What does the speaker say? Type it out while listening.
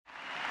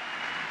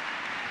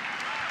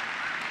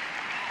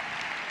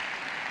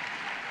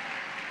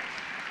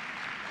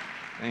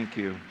Thank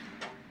you.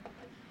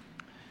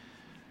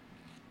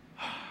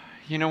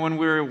 You know, when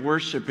we were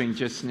worshiping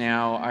just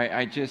now,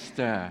 I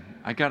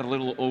got a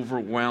little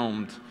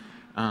overwhelmed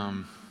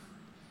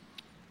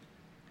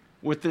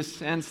with this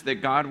sense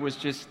that God was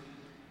just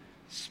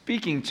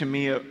speaking to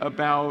me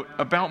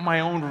about my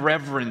own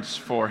reverence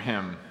for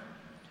Him.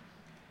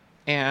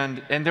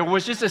 And there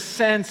was just a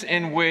sense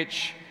in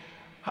which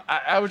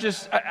I was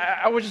just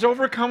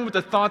overcome with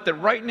the thought that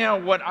right now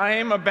what I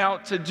am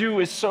about to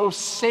do is so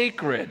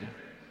sacred.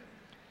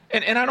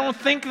 And I don't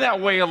think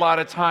that way a lot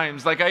of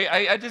times. Like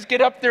I just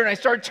get up there and I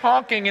start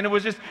talking, and it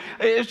was just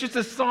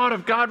this thought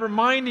of God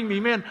reminding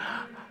me, man,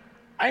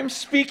 I'm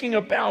speaking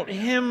about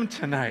Him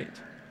tonight.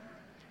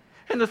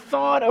 And the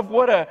thought of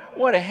what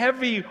a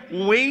heavy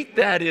weight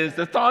that is,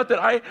 the thought that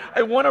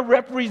I want to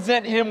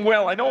represent Him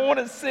well. I don't want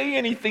to say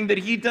anything that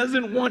He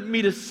doesn't want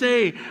me to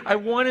say. I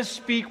want to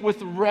speak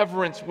with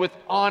reverence, with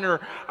honor.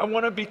 I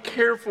want to be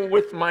careful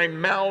with my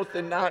mouth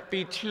and not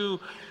be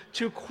too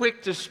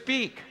quick to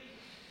speak.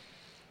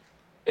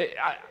 It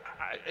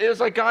was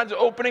like God's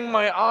opening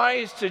my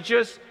eyes to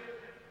just,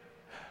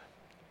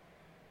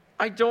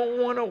 I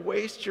don't want to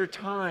waste your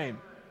time.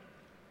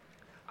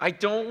 I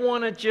don't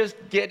want to just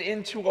get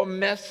into a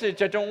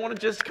message. I don't want to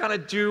just kind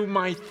of do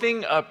my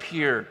thing up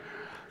here.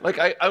 Like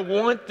I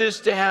want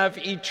this to have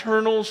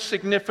eternal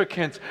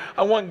significance.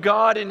 I want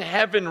God in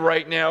heaven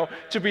right now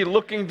to be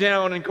looking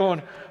down and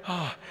going,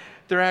 oh,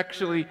 they're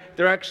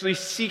actually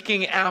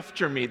seeking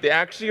after me. They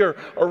actually are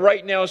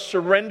right now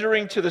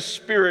surrendering to the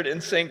Spirit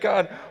and saying,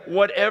 God,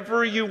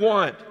 whatever you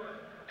want.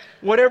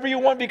 Whatever you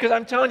want, because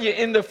I'm telling you,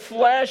 in the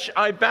flesh,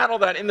 I battle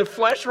that. In the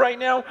flesh right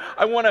now,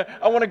 I want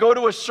to go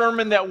to a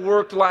sermon that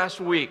worked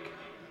last week.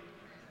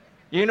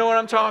 You know what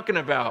I'm talking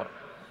about.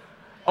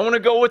 I want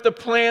to go with the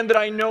plan that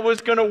I know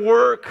is going to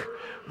work,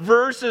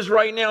 versus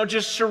right now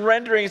just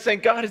surrendering and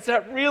saying, God, is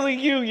that really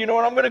you? You know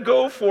what, I'm going to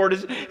go for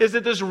it. Is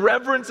it this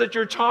reverence that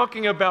you're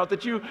talking about,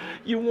 that you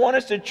want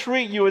us to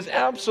treat you as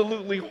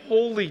absolutely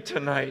holy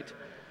tonight?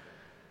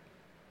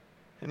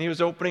 And He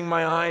was opening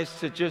my eyes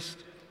to just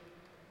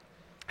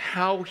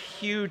how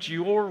huge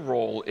your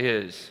role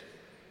is.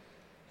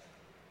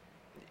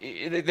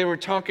 They were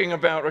talking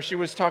about, or she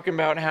was talking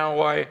about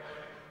how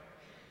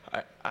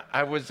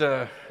I was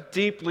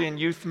deeply in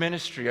youth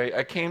ministry.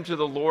 I came to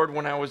the Lord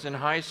when I was in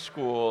high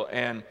school,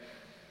 and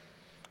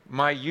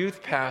my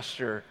youth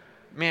pastor,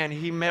 man,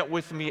 he met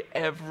with me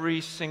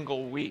every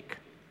single week.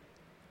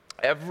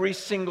 Every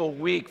single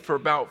week for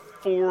about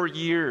 4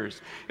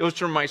 years. It was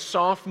from my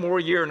sophomore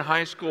year in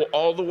high school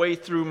all the way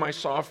through my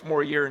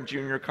sophomore year in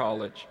junior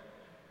college.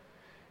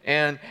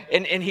 And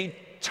he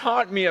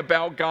taught me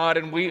about God,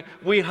 and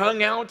we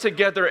hung out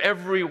together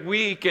every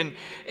week, and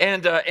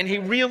he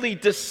really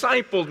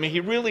discipled me. He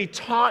really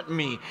taught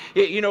me.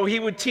 He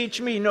would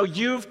teach me,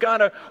 you've got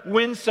to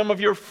win some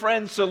of your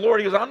friends to the Lord.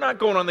 He goes, I'm not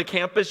going on the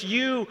campus.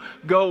 You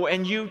go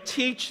and you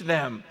teach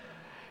them.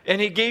 And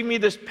he gave me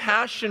this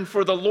passion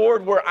for the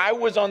Lord where I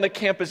was on the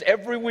campus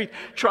every week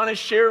trying to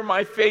share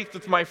my faith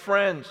with my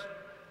friends.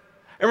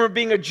 I remember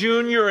being a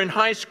junior in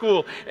high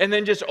school and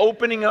then just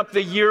opening up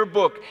the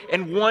yearbook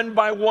and one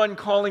by one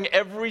calling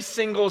every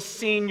single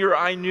senior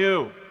I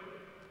knew.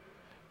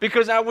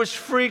 Because I was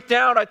freaked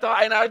out. I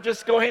thought, and I'd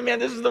just go, hey man,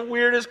 this is the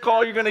weirdest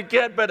call you're going to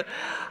get, but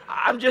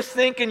I'm just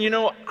thinking,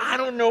 I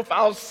don't know if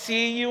I'll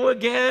see you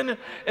again.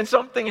 And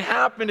something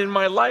happened in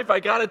my life. I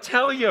got to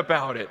tell you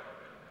about it.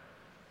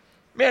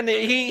 Man,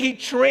 he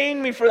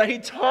trained me for that. He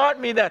taught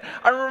me that.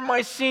 I remember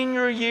my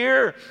senior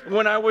year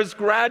when I was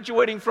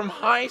graduating from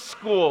high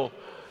school.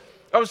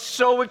 I was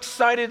so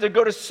excited to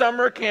go to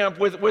summer camp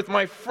with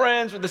my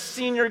friends, with the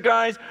senior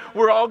guys.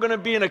 We're all going to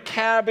be in a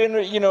cabin.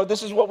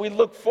 This is what we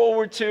look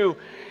forward to.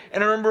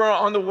 And I remember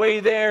on the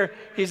way there,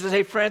 he says,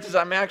 hey, Francis,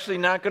 I'm actually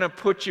not going to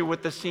put you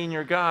with the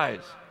senior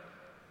guys.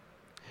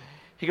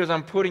 He goes,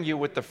 I'm putting you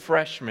with the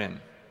freshmen.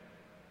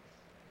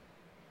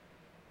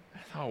 I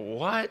thought,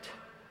 what?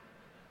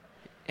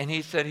 And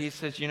he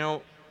says,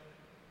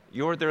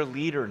 you're their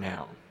leader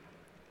now.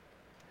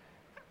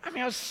 I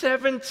mean, I was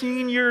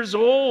 17 years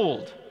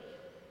old.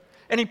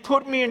 And he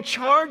put me in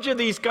charge of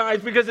these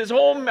guys because his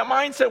whole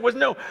mindset was,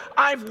 no,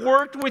 I've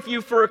worked with you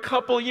for a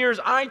couple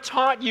years. I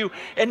taught you,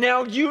 and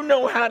now you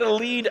know how to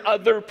lead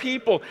other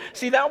people.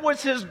 See, that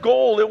was his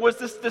goal. It was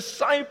this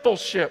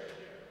discipleship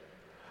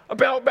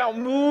about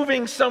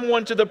moving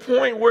someone to the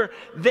point where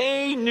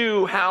they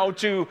knew how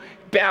to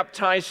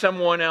baptize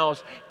someone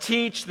else,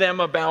 teach them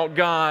about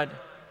God,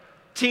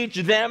 teach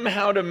them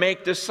how to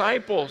make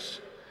disciples.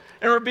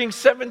 And we're being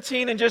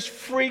 17 and just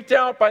freaked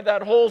out by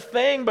that whole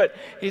thing. But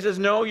he says,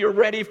 no, you're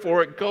ready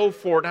for it. Go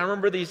for it. And I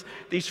remember these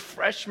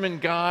freshman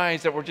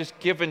guys that were just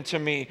given to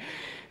me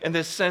and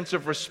this sense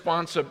of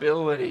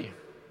responsibility.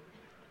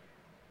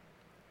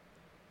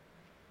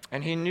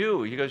 And he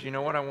knew. He goes, you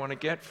know what? I want to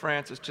get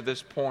Francis to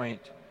this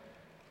point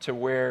to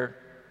where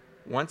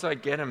once I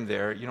get him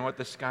there, you know what?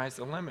 The sky's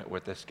the limit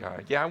with this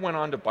guy. Yeah, I went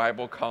on to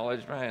Bible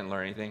college, but I didn't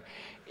learn anything.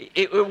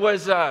 It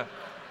was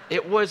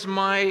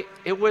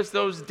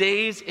those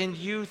days in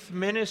youth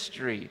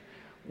ministry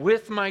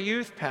with my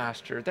youth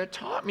pastor that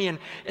taught me. And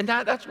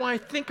that's why I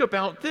think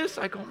about this.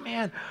 I go,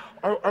 man,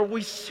 are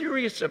we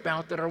serious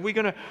about that? Are we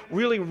going to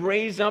really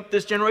raise up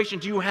this generation?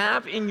 Do you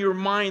have in your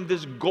mind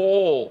this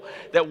goal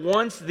that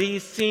once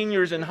these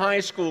seniors in high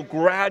school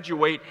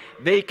graduate,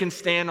 they can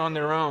stand on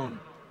their own?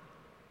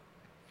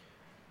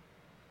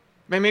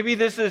 Man, maybe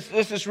this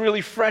is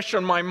really fresh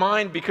on my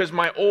mind because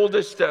my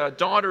oldest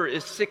daughter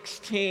is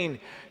 16.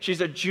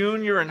 She's a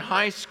junior in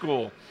high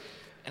school.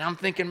 And I'm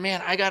thinking,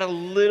 man, I got a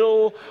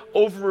little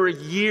over a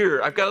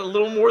year. I've got a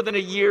little more than a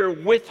year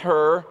with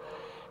her.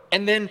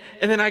 And then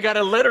I got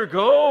to let her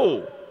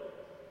go.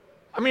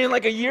 I mean,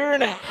 like a year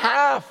and a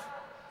half.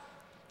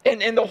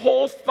 And the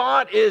whole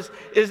thought is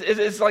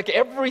like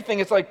everything.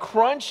 It's like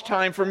crunch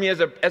time for me as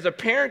a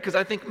parent, because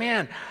I think,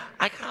 man,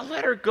 I got to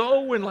let her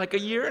go in like a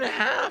year and a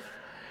half.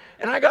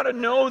 And I got to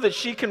know that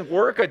she can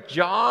work a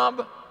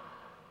job,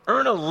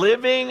 earn a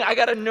living. I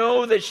got to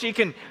know that she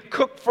can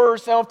cook for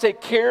herself,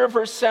 take care of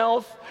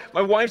herself.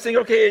 My wife's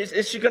thinking, okay,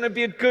 is she going to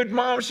be a good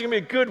mom? Is she going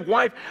to be a good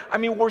wife? I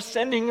mean, we're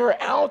sending her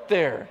out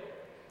there.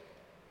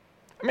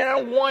 I mean, I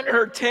don't want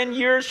her 10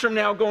 years from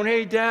now going,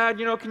 hey, Dad,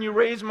 can you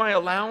raise my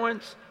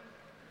allowance?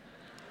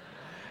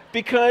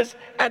 Because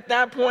at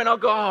that point, I'll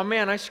go, oh,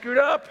 man, I screwed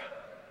up.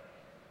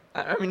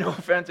 I mean, no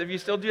offense if you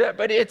still do that,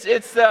 but it's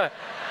that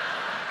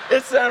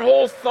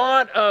whole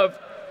thought of,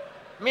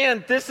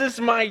 man, this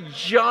is my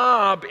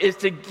job, is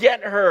to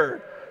get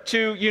her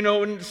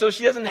to, so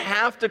she doesn't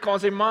have to call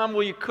and say, Mom,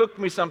 will you cook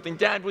me something?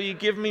 Dad, will you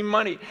give me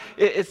money?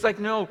 It's like,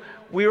 no,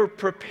 we were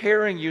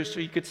preparing you so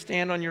you could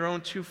stand on your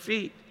own 2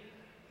 feet.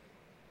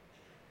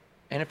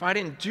 And if I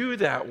didn't do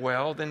that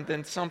well,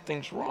 then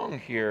something's wrong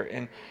here.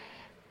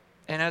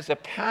 And as a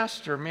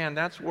pastor, man,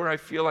 that's where I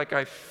feel like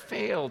I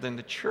failed in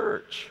the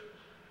church.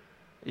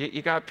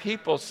 You got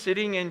people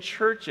sitting in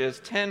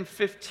churches 10,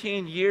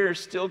 15 years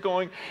still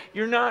going,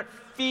 you're not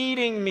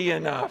feeding me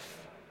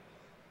enough.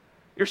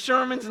 Your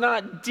sermon's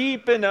not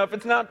deep enough.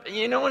 It's not,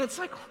 and it's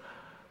like,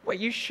 wait,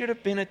 you should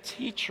have been a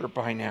teacher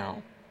by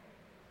now.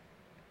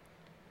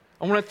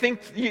 I want to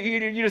think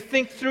you to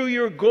think through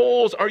your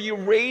goals. Are you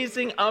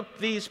raising up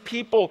these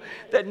people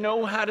that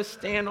know how to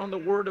stand on the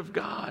Word of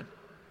God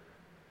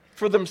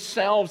for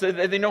themselves?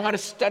 They know how to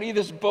study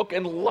this book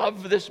and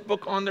love this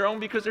book on their own,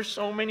 because there's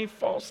so many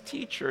false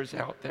teachers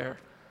out there.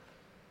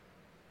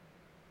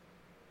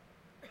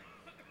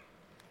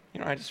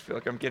 I just feel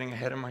like I'm getting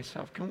ahead of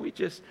myself. Can we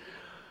just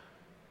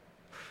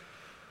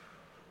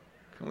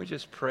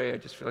pray? I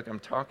just feel like I'm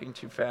talking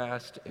too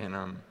fast, and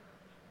I've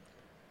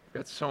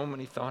got so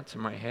many thoughts in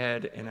my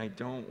head, and I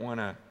don't want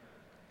to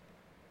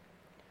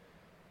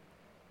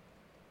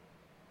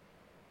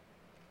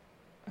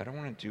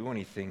do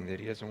anything that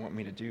he doesn't want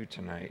me to do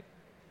tonight.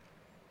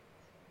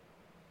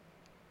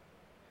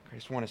 I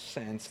just want to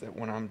sense that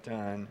when I'm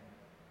done,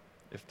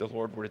 if the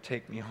Lord were to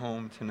take me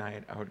home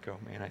tonight, I would go,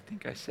 man, I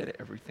think I said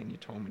everything you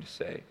told me to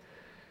say.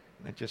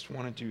 And I just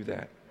want to do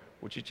that.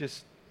 Would you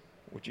just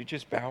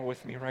bow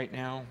with me right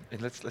now?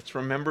 And let's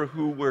remember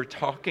who we're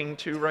talking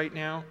to right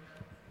now.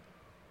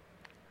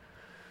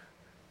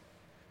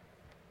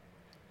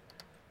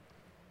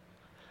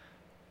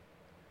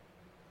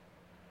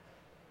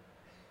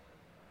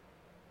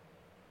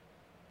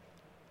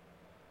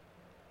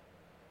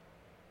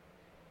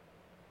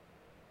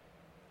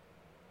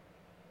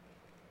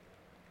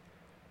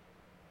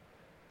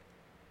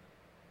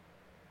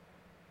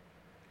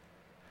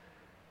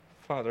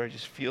 Father, I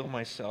just feel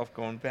myself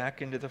going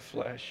back into the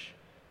flesh.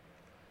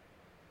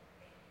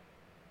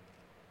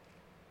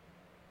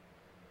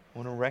 I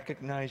want to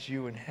recognize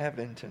you in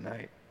heaven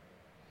tonight.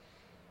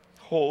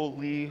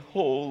 Holy,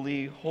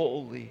 holy,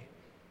 holy.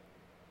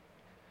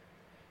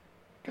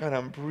 God,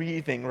 I'm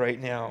breathing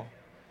right now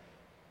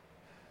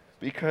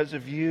because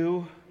of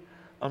you.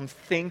 I'm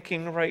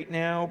thinking right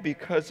now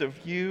because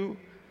of you.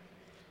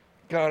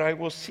 God, I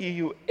will see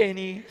you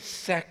any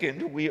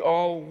second. We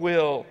all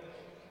will.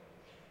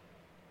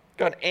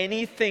 God,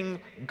 anything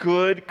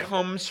good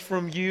comes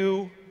from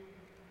you.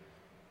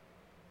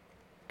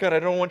 God, I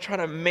don't want to try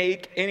to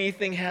make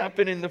anything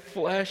happen in the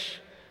flesh.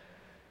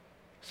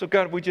 So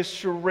God, we just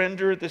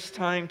surrender this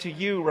time to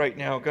you right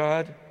now,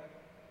 God.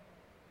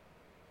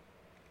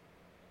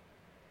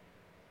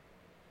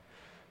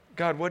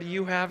 God, what do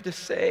you have to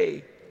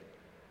say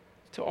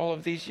to all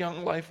of these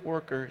young life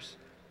workers?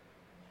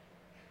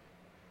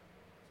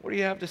 What do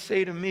you have to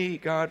say to me,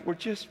 God? We're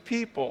just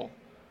people.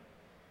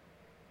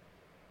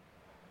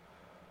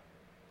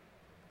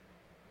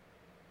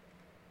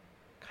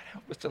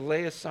 Help us to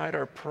lay aside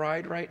our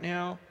pride right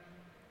now.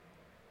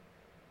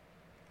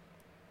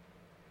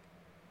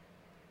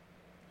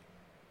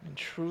 And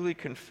truly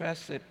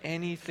confess that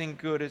anything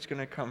good is going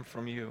to come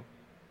from you.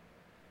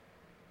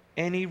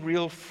 Any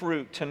real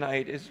fruit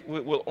tonight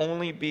will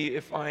only be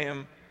if I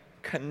am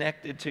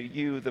connected to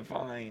you, the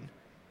vine.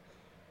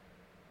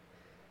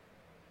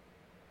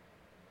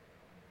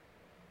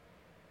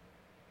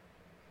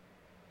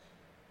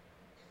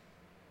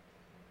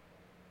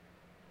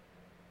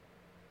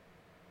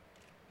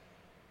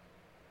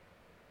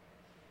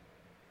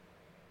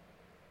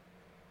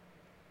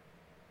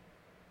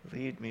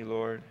 Lead me,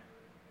 Lord.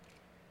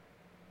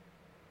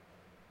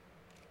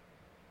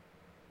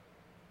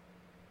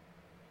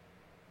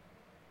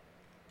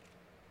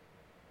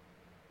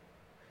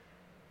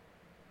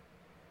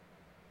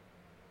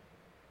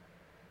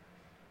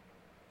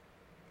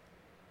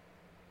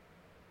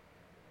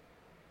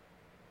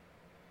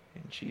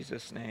 In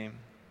Jesus' name,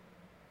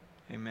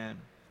 amen.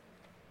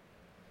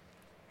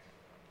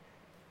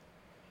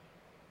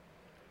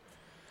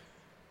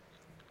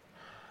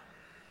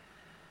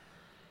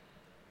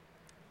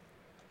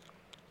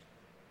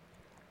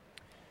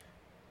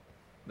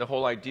 The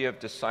whole idea of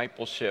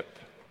discipleship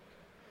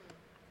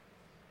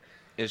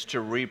is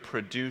to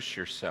reproduce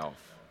yourself.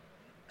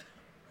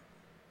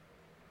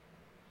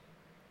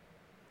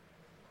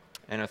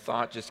 And a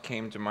thought just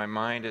came to my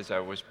mind as I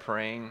was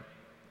praying.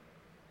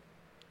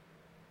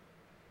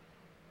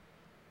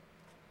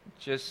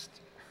 Just,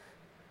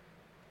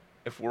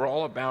 if we're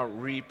all about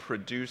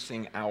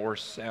reproducing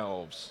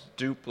ourselves,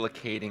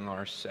 duplicating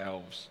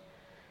ourselves,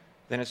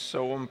 then it's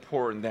so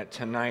important that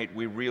tonight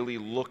we really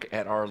look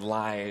at our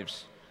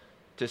lives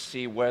to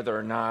see whether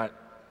or not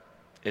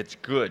it's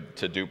good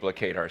to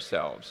duplicate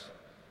ourselves.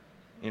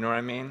 You know what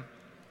I mean?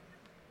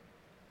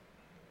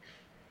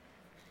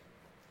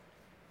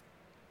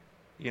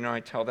 You know, I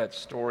tell that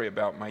story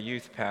about my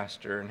youth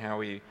pastor and how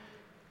he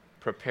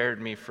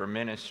prepared me for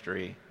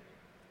ministry.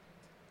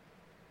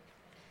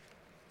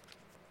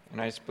 And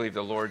I just believe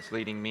the Lord's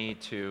leading me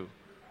to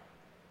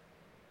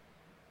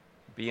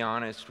be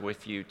honest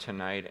with you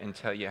tonight and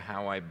tell you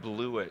how I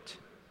blew it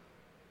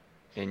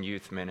in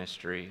youth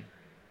ministry.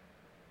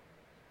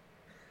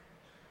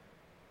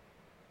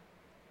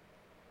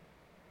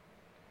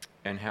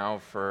 And how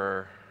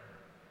for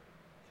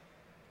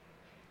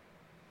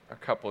a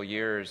couple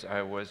years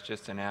I was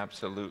just an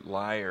absolute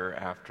liar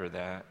after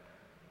that.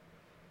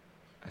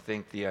 I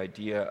think the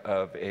idea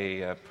of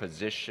a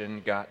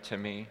position got to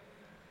me.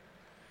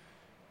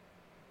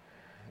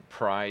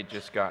 Pride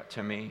just got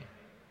to me.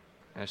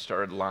 I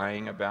started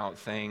lying about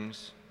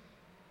things,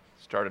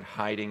 started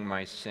hiding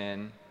my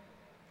sin.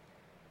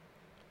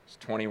 I was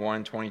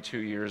 21, 22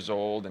 years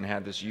old and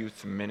had this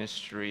youth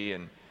ministry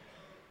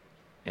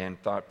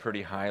and thought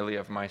pretty highly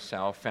of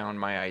myself, found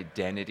my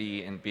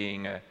identity in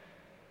being a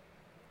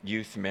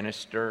youth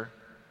minister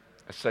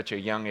at such a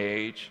young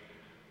age.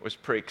 Was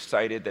pretty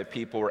excited that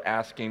people were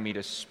asking me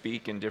to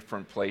speak in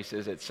different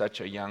places at such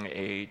a young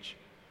age.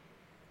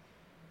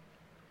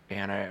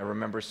 And I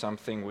remember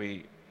something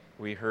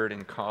we heard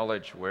in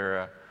college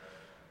where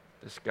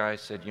this guy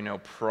said, you know,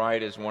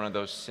 pride is one of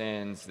those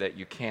sins that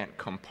you can't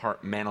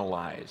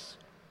compartmentalize.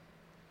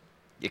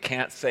 You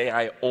can't say,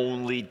 I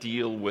only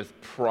deal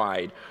with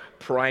pride.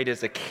 Pride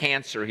is a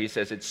cancer, he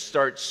says. It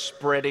starts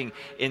spreading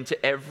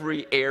into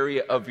every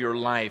area of your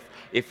life.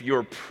 If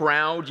you're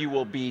proud, you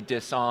will be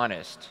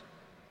dishonest.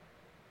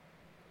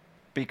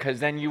 Because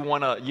then you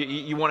want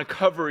to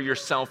cover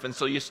yourself, and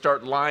so you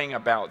start lying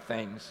about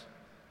things.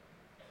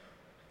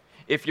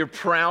 If you're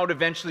proud,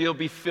 eventually you'll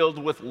be filled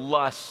with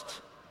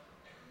lust.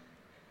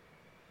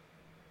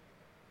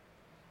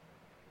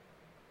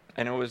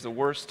 And it was the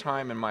worst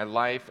time in my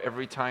life.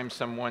 Every time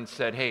someone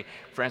said, hey,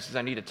 Francis,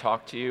 I need to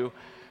talk to you,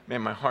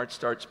 man, my heart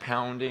starts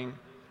pounding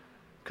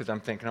because I'm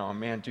thinking, oh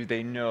man, do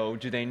they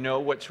know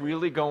what's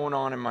really going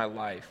on in my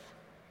life,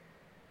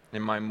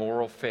 in my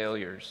moral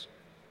failures?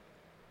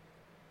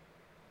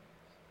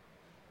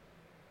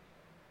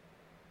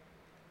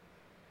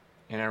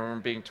 And I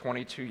remember being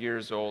 22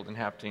 years old and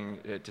having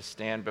to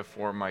stand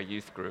before my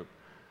youth group.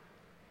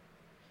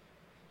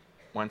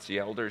 Once the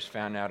elders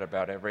found out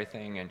about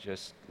everything and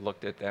just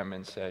looked at them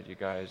and said, you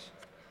guys,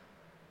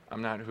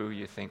 I'm not who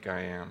you think I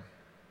am.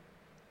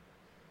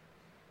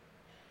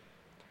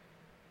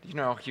 Do you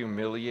know how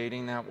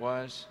humiliating that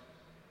was?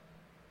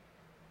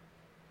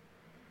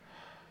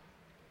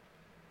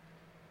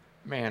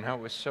 Man, I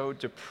was so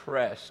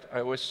depressed.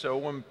 I was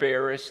so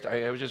embarrassed.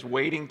 I was just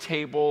waiting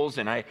tables,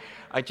 and I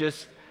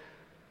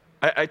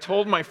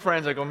told my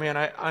friends, I go, man,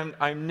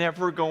 I'm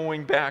never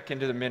going back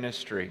into the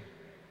ministry.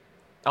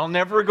 I'll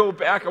never go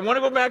back. I want to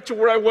go back to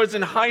where I was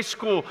in high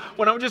school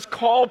when I would just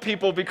call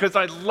people because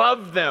I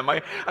loved them.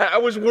 I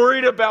was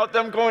worried about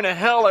them going to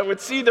hell. I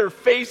would see their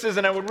faces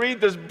and I would read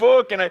this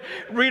book and I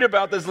read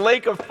about this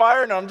lake of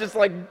fire and I'm just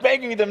like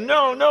begging them,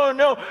 no, no,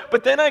 no.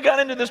 But then I got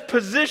into this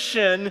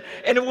position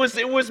and it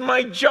was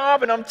my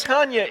job, and I'm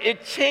telling you,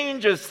 it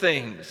changes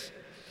things.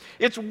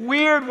 It's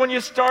weird when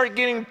you start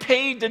getting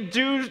paid to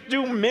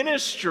do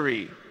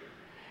ministry.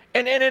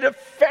 And it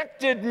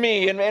affected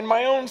me, and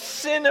my own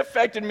sin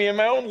affected me, and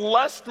my own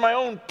lust, my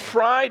own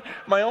pride,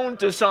 my own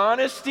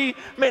dishonesty.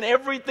 Man,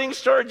 everything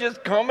started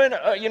just coming,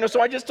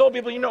 so I just told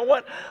people, you know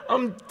what?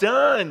 I'm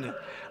done.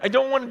 I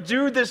don't want to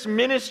do this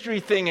ministry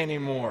thing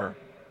anymore.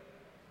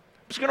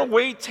 I'm just going to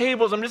wait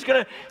tables. I'm just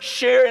going to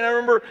share. And I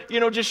remember,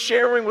 just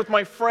sharing with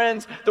my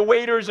friends, the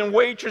waiters and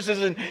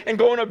waitresses, and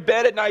going to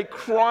bed at night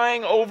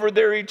crying over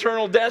their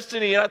eternal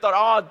destiny. And I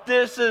thought,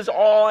 this is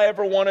all I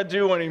ever want to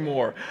do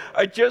anymore.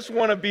 I just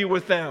want to be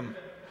with them.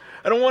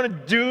 I don't want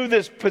to do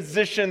this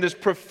position, this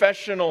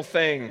professional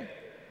thing.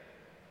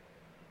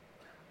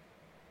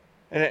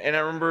 And I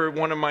remember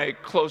one of my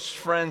close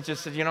friends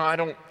just said, I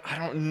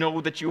don't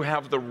know that you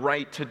have the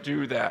right to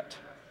do that.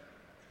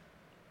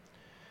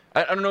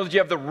 I don't know that you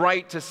have the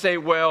right to say,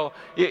 well,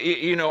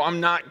 I'm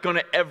not going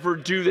to ever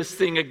do this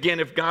thing again.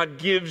 If God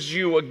gives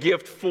you a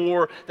gift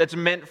that's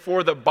meant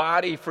for the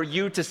body, for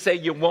you to say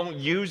you won't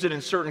use it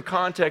in certain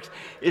contexts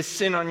is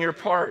sin on your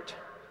part.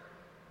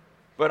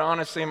 But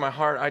honestly, in my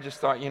heart, I just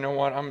thought,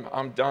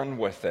 I'm done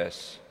with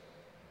this.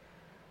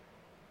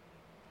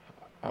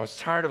 I was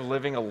tired of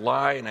living a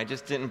lie, and I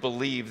just didn't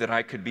believe that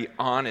I could be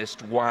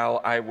honest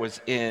while I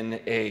was in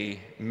a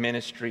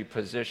ministry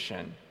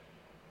position.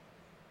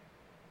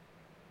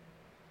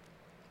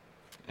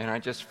 And I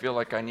just feel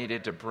like I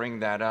needed to bring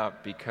that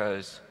up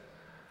because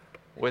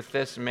with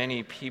this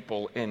many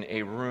people in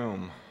a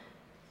room,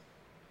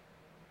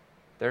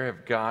 there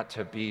have got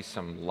to be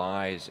some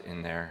lies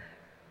in there.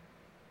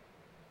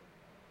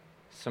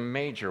 Some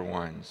major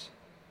ones.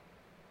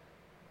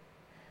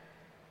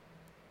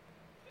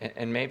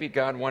 And maybe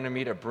God wanted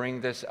me to bring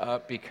this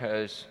up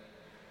because,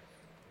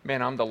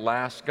 man, I'm the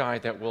last guy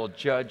that will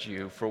judge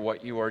you for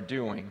what you are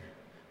doing.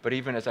 But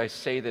even as I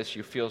say this,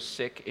 you feel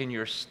sick in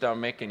your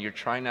stomach and you're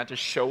trying not to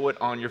show it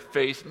on your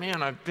face.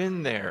 Man, I've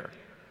been there.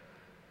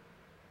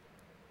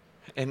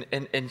 And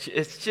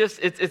it's just,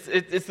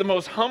 it's the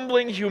most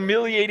humbling,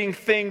 humiliating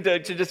thing to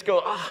just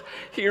go,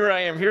 here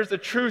I am, here's the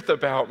truth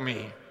about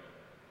me.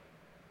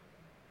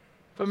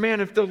 But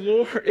man, if the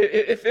Lord,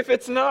 if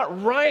it's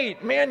not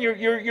right, man,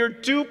 you're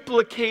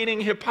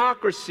duplicating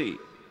hypocrisy.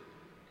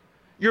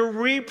 You're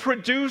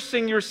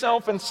reproducing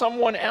yourself in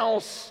someone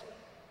else.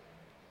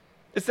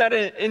 It's that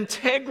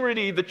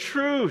integrity, the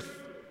truth,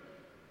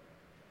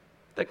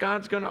 that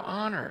God's going to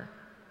honor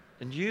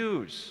and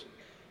use.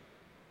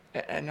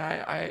 And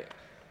I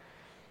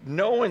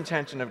no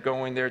intention of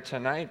going there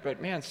tonight,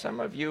 but man, some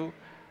of you,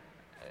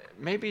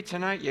 maybe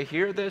tonight you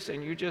hear this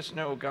and you just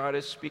know God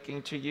is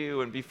speaking to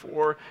you, and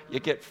before you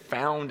get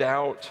found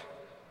out,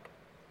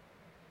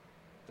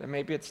 then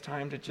maybe it's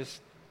time to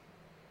just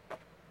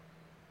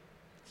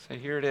say,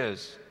 here it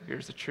is.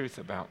 Here's the truth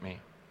about me.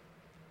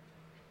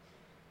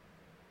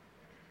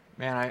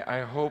 Man,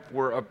 I hope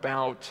we're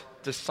about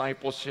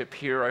discipleship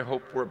here. I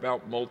hope we're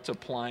about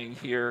multiplying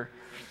here.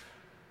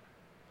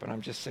 But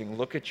I'm just saying,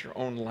 look at your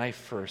own life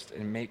first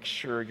and make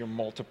sure you're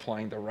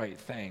multiplying the right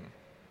thing.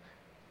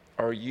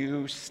 Are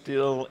you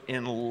still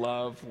in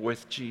love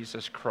with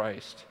Jesus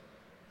Christ?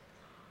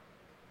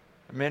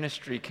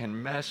 Ministry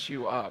can mess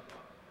you up.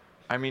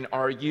 I mean,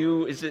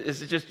 is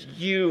it just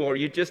you? Are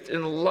you just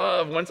in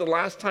love? When's the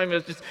last time it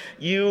was just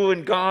you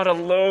and God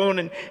alone,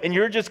 and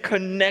you're just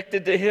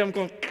connected to Him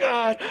going,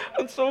 God,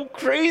 I'm so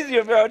crazy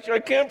about you. I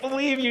can't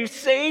believe you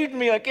saved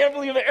me. I can't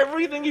believe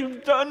everything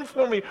you've done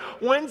for me.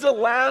 When's the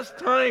last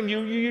time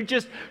you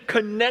just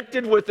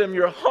connected with Him,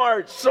 your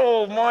heart,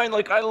 soul, mind,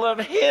 like I love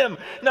Him.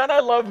 Not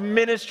I love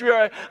ministry,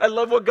 or I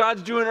love what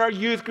God's doing in our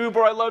youth group,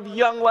 or I love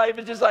Young Life.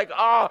 It's just like,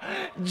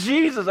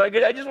 Jesus, I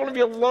just want to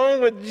be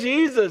alone with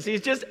Jesus.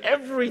 He's just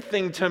everything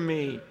to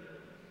me,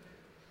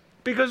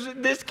 because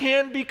this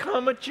can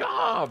become a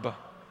job.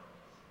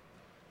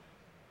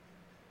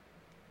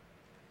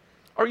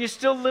 Are you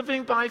still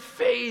living by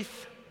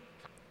faith?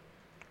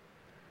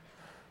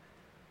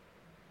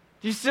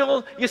 You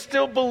still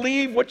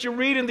believe what you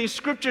read in these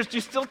scriptures? Do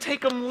you still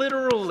take them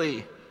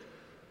literally?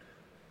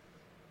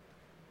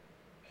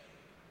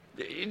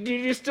 Do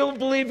you still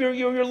believe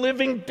you're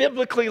living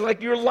biblically,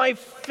 like your life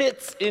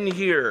fits in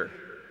here?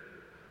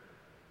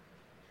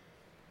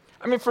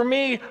 I mean, for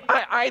me,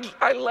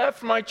 I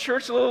left my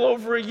church a little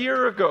over a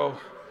year ago.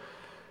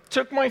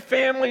 Took my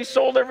family,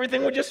 sold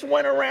everything. We just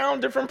went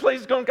around different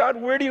places going,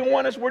 God, where do you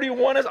want us? Where do you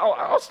want us?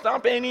 I'll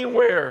stop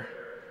anywhere.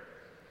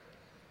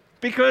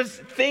 Because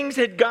things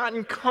had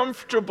gotten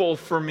comfortable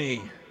for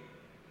me.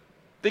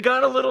 They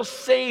got a little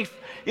safe.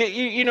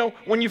 You know,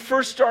 when you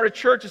first start a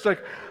church, it's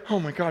like, oh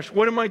my gosh,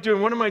 what am I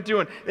doing? What am I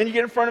doing? Then you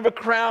get in front of a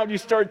crowd, you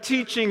start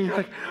teaching, you're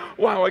like,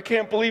 wow, I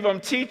can't believe I'm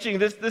teaching.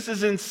 This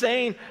is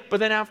insane. But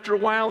then after a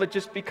while, it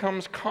just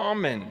becomes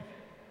common.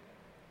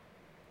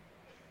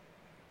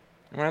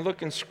 When I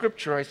look in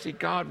Scripture, I see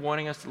God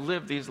wanting us to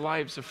live these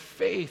lives of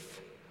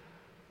faith.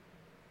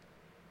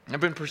 I've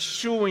been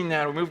pursuing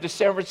that. We moved to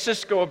San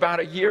Francisco about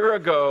a year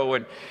ago,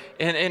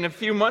 and a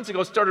few months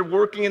ago started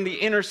working in the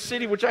inner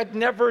city, which I'd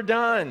never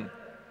done.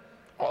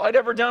 All I'd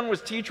ever done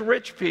was teach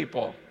rich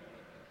people.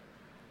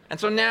 And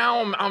so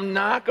now I'm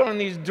knocking on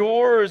these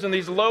doors and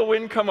these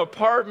low-income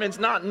apartments,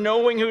 not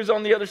knowing who's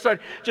on the other side,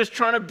 just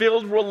trying to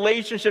build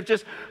relationships,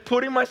 just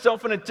putting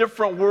myself in a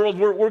different world.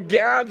 We're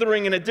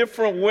gathering in a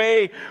different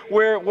way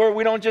where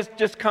we don't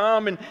just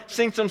come and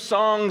sing some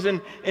songs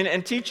and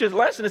teach a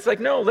lesson. It's like,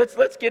 no,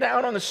 let's get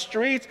out on the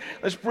streets.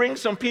 Let's bring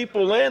some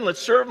people in. Let's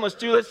serve them. Let's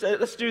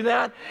do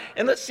that.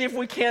 And let's see if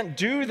we can't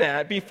do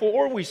that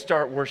before we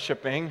start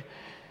worshiping.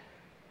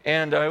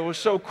 And it was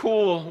so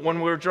cool when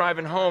we were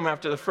driving home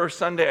after the first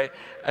Sunday.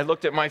 I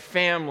looked at my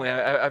family.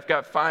 I've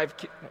got five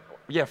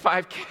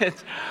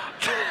kids.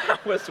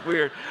 That was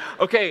weird.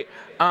 Okay,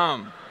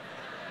 and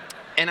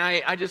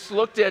I just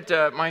looked at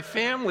my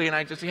family and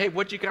I just said, hey,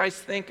 what'd you guys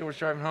think? And we're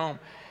driving home.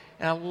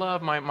 And I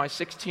love my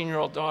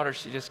 16-year-old daughter.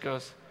 She just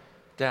goes,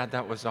 Dad,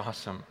 that was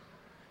awesome.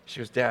 She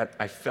goes, Dad,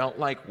 I felt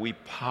like we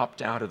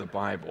popped out of the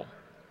Bible.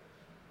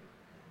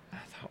 I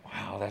thought,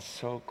 wow, that's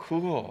so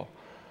cool.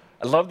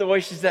 I love the way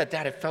she said,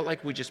 Dad, it felt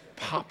like we just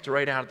popped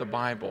right out of the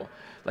Bible.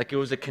 Like it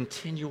was a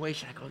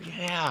continuation. I go,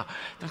 yeah,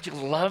 don't you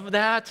love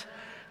that?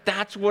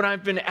 That's what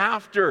I've been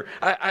after.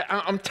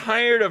 I'm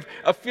tired of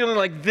feeling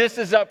like this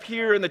is up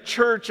here in the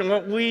church and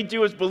what we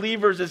do as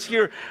believers is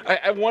here.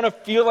 I want to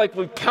feel like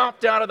we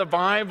popped out of the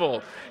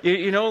Bible.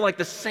 You know, like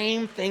the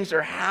same things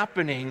are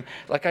happening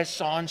like I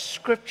saw in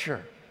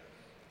Scripture.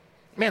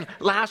 Man,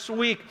 last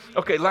week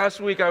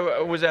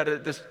I was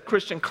at this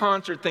Christian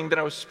concert thing that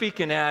I was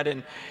speaking at,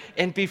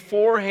 and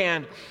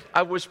beforehand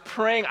I was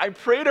praying. I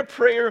prayed a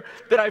prayer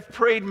that I've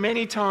prayed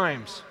many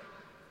times.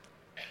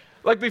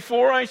 Like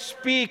before I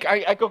speak,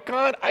 I go,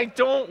 God, I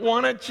don't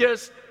want to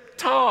just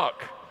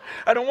talk.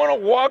 I don't want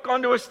to walk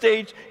onto a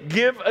stage,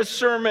 give a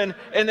sermon,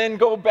 and then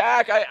go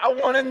back. I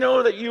want to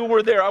know that you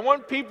were there. I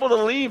want people to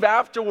leave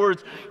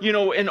afterwards, in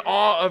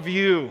awe of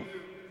you.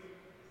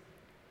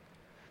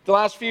 The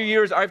last few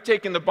years, I've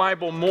taken the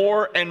Bible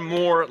more and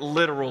more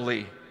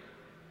literally.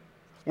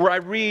 Where I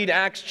read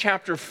Acts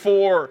chapter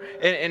 4,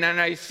 and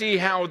I see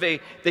how they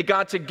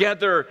got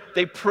together,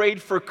 they prayed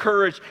for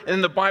courage,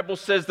 and the Bible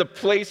says the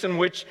place in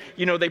which,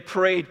 they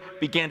prayed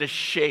began to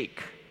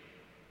shake.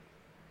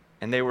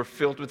 And they were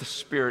filled with the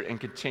Spirit and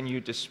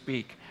continued to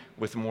speak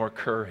with more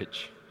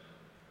courage.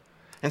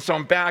 And so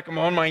I'm back, I'm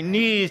on my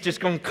knees, just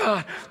going,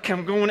 God,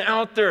 I'm going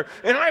out there.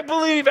 And I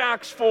believe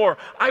Acts 4.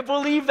 I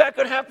believe that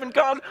could happen.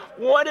 God,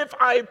 what if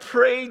I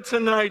prayed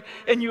tonight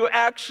and you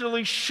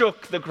actually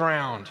shook the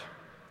ground?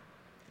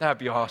 That'd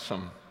be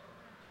awesome.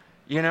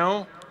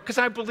 Because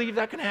I believe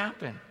that can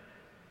happen.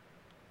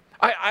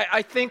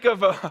 I think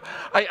about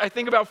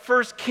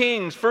 1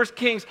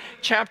 Kings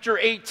chapter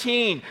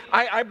 18.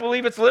 I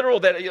believe it's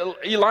literal that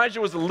Elijah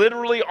was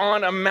literally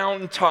on a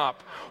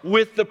mountaintop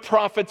with the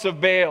prophets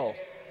of Baal.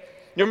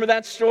 You remember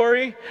that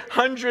story?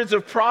 Hundreds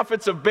of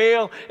prophets of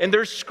Baal, and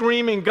they're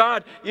screaming,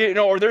 God,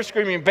 or they're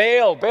screaming,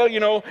 Baal,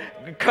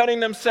 cutting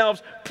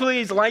themselves.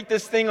 Please light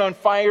this thing on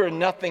fire, and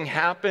nothing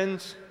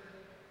happens.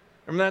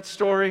 Remember that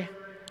story?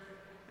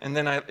 And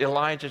then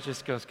Elijah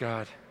just goes,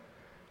 God,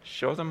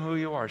 show them who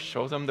you are.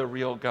 Show them the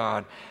real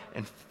God.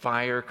 And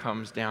fire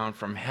comes down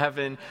from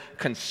heaven,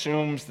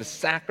 consumes the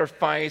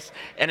sacrifice.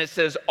 And it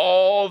says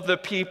all the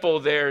people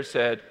there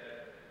said,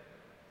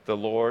 the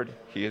Lord,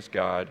 He is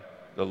God.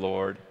 The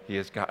Lord, He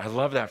is God. I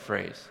love that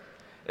phrase.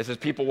 It says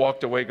people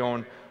walked away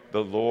going,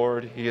 the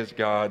Lord, He is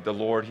God. The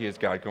Lord, He is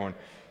God. Going,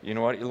 you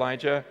know what,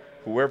 Elijah?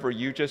 Whoever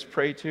you just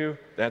prayed to,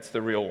 that's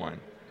the real one.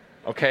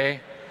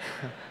 Okay?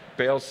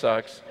 Baal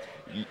sucks.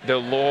 The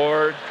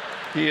Lord,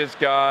 He is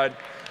God.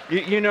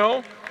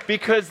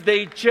 Because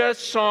they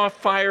just saw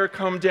fire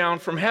come down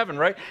from heaven,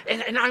 right?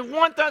 And I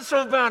want that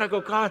so bad. I go,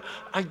 God,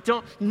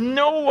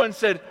 no one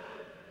said,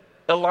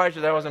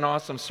 Elijah, that was an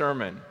awesome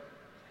sermon.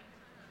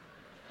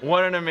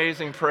 What an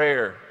amazing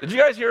prayer. Did you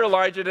guys hear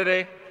Elijah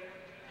today?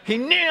 He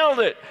nailed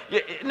it.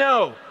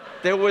 No,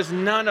 there was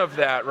none of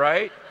that,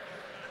 right?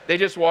 They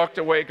just walked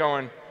away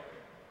going,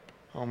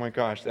 oh my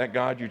gosh, that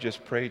God you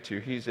just prayed to,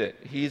 He's it.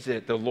 He's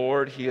it. The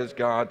Lord, He is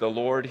God. The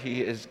Lord,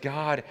 He is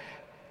God.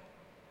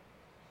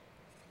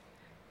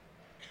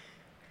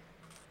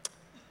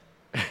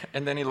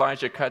 And then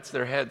Elijah cuts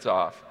their heads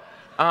off.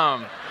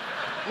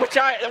 Which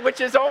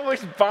has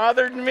always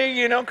bothered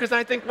me, because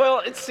I think, well,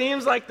 it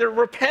seems like they're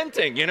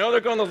repenting, they're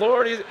going, the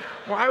Lord,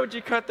 why would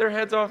you cut their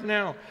heads off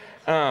now?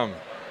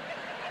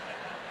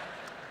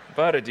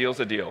 But a deal's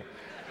a deal.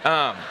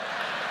 But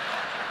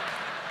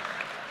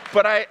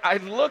I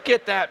look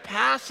at that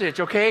passage,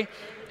 okay,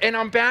 and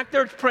I'm back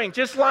there praying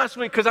just last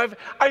week, because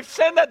I've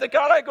said that to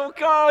God. I go,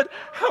 God,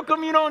 how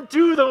come you don't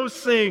do those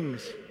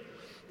things?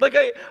 Like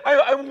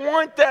I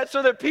want that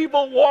so that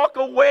people walk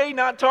away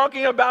not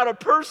talking about a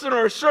person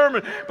or a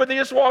sermon, but they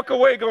just walk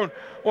away going,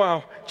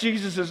 wow,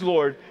 Jesus is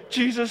Lord.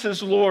 Jesus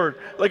is Lord.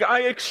 Like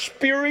I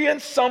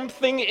experienced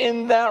something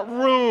in that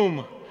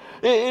room.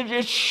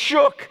 It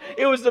shook.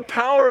 It was the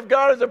power of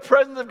God. It was the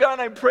presence of God.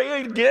 And I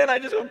prayed again. I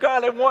just go,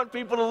 God, I want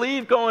people to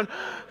leave going,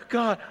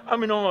 God,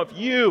 I'm in awe of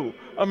you.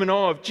 I'm in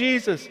awe of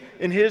Jesus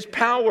and His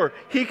power.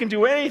 He can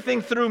do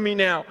anything through me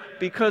now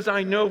because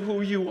I know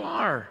who you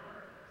are.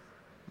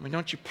 I mean,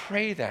 don't you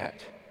pray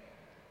that?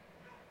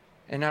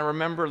 And I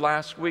remember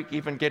last week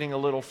even getting a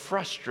little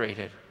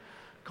frustrated,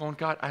 going,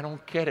 God, I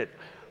don't get it.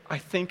 I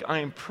think I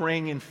am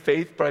praying in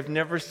faith, but I've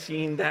never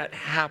seen that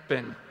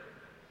happen.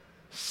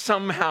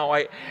 Somehow,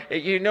 and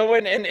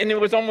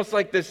it was almost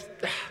like this,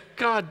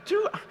 God,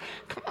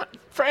 come on,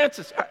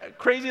 Francis,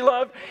 crazy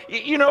love,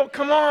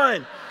 come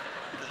on.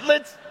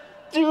 Let's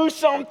do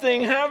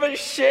something. Have a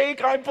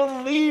shake. I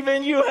believe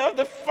in you. Have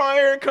the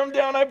fire come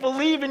down. I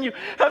believe in you.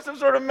 Have some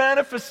sort of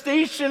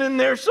manifestation in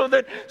there so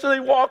they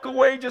walk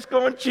away just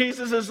going,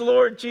 Jesus is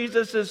Lord.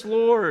 Jesus is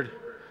Lord.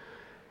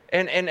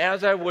 And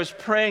as I was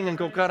praying and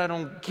go, God, I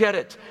don't get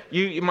it.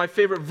 My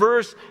favorite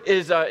verse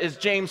is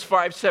James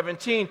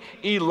 5:17.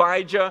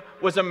 Elijah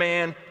was a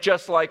man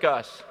just like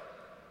us.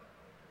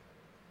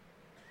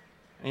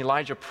 And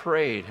Elijah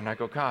prayed, and I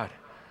go, God,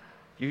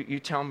 you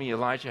tell me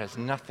Elijah has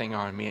nothing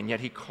on me, and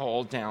yet he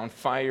called down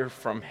fire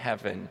from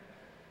heaven.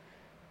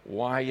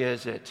 Why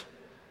is it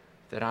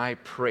that I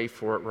pray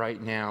for it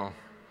right now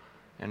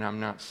and I'm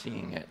not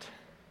seeing it?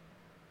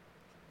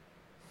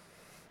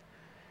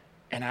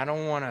 And I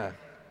don't want to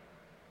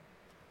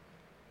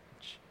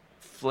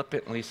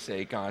flippantly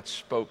say God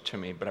spoke to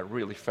me, but I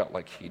really felt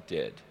like he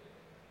did.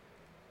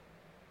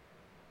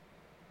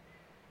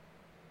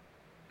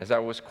 As I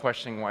was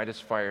questioning, why does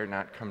fire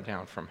not come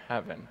down from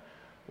heaven?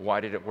 Why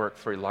did it work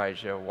for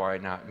Elijah? Why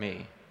not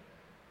me?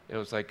 It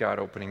was like God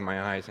opening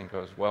my eyes and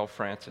goes, well,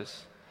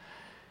 Francis,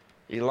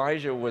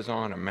 Elijah was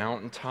on a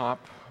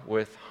mountaintop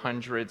with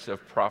hundreds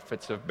of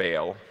prophets of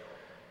Baal.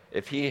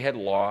 If he had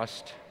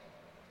lost,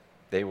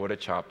 they would have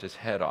chopped his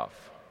head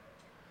off.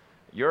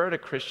 You're at a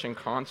Christian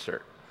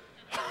concert.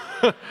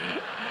 I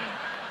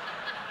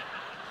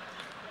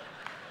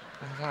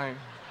was like,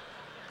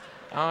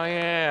 oh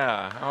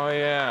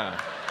yeah.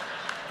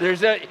 There's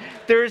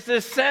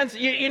this sense,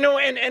 and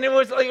it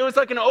was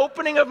like an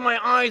opening of my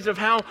eyes of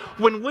how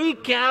when we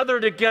gather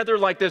together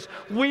like this,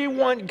 we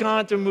want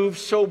God to move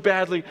so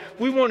badly.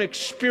 We want to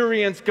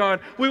experience God.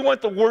 We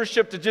want the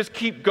worship to just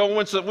keep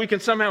going so that we can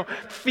somehow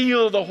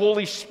feel the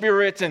Holy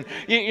Spirit. And,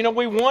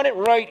 we want it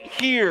right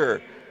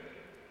here.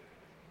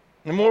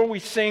 The more we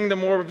sing, the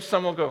more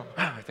someone will go,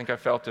 I think I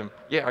felt him.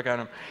 Yeah, I got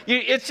him.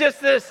 It's just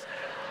this,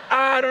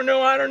 I don't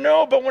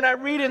know. But when I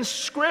read in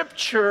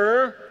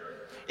Scripture,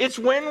 it's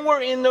when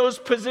we're in those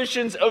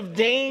positions of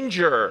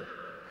danger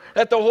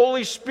that the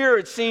Holy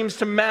Spirit seems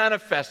to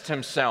manifest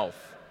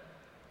himself.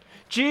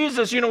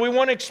 Jesus, we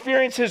want to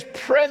experience his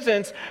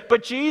presence,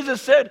 but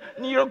Jesus said,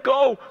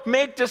 go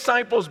make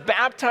disciples,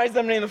 baptize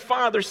them in the name of the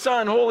Father,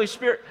 Son, Holy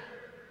Spirit,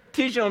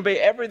 teach them to obey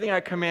everything I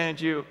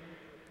commanded you,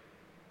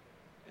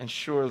 and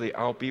surely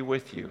I'll be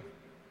with you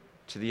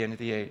to the end of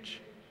the age.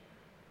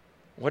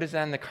 What is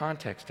that in the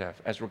context of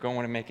as we're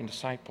going and making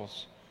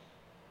disciples?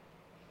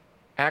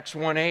 Acts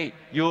 1:8,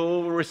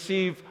 you'll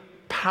receive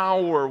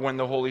power when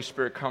the Holy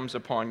Spirit comes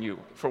upon you.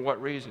 For what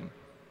reason?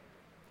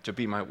 To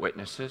be my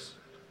witnesses.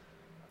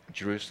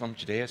 Jerusalem,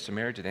 Judea,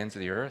 Samaria, to the ends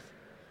of the earth.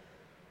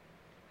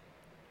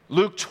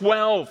 Luke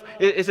 12,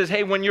 it says,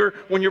 hey, when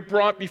you're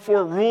brought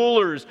before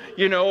rulers,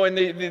 and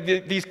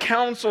these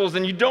councils,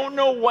 and you don't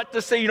know what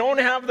to say, you don't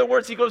have the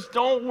words, he goes,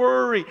 don't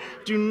worry.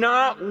 Do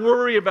not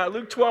worry about it.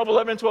 Luke 12,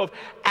 11 and 12.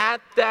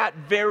 At that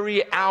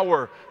very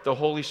hour, the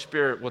Holy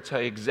Spirit will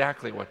tell you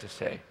exactly what to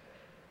say.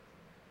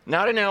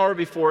 Not an hour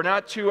before,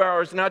 not 2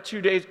 hours, not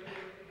 2 days.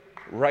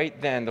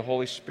 Right then, the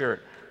Holy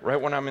Spirit, right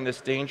when I'm in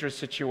this dangerous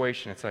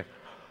situation, it's like,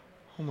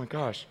 oh my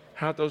gosh,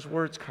 how'd those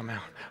words come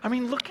out? I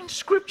mean, look in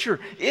Scripture.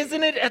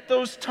 Isn't it at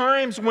those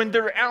times when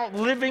they're out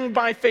living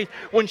by faith,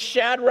 when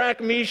Shadrach,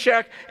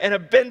 Meshach, and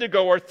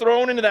Abednego are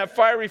thrown into that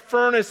fiery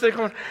furnace, they're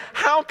going,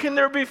 how can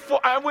there be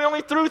four? We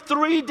only threw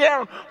 3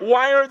 down.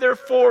 Why are there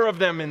 4 of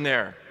them in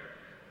there?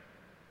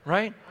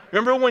 Right?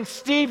 Remember when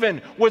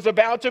Stephen was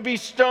about to be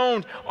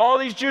stoned, all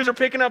these Jews are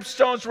picking up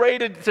stones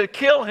ready to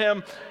kill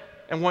him.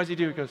 And what does he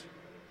do? He goes,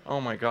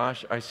 oh my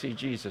gosh, I see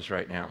Jesus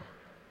right now.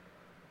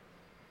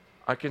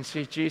 I can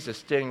see Jesus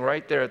standing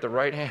right there at the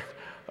right hand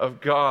of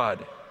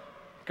God.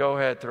 Go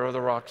ahead, throw the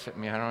rocks at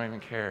me. I don't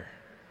even care.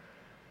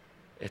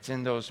 It's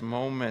in those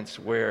moments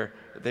where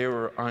they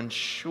were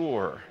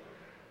unsure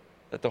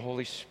that the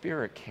Holy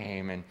Spirit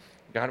came. And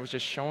God was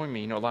just showing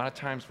me, a lot of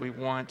times we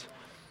want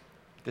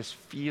this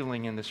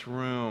feeling in this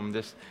room,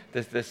 this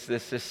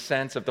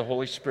sense of the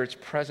Holy Spirit's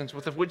presence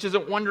with us, which is a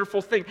wonderful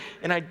thing.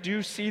 And I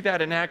do see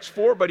that in Acts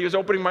 4, but he was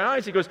opening my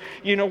eyes. He goes,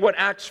 what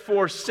Acts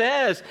 4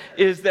 says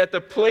is that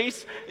the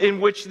place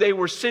in which they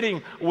were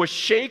sitting was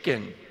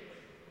shaken.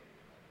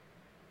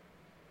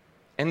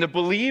 And the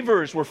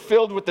believers were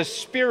filled with the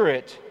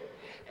Spirit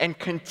and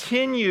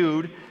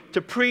continued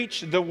to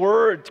preach the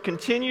word,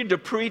 continued to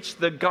preach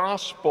the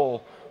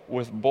gospel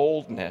with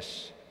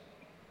boldness.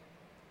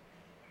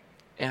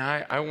 And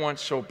I want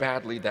so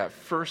badly that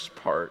first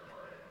part,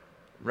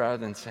 rather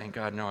than saying,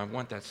 God, no, I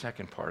want that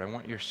second part. I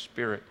want your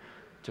Spirit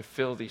to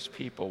fill these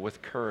people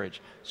with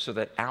courage so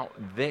that out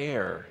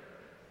there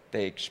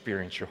they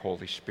experience your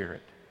Holy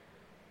Spirit.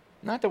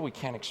 Not that we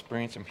can't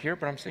experience him here,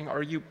 but I'm saying,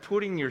 are you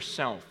putting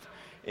yourself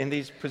in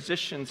these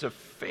positions of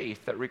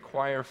faith that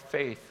require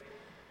faith?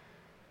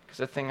 Because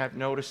the thing I've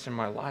noticed in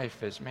my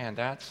life is, man,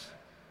 that's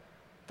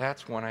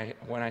when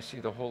I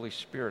see the Holy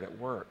Spirit at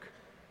work.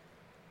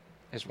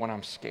 Is when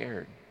I'm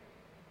scared.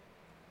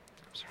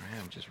 I'm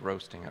sorry, I'm just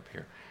roasting up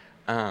here.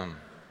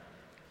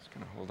 Just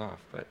going to hold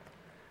off, but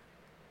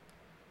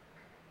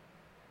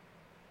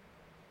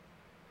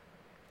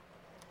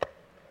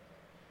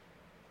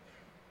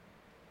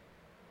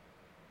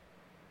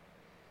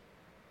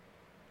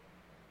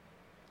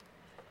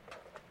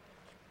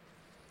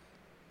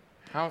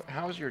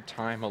how's your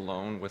time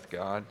alone with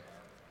God?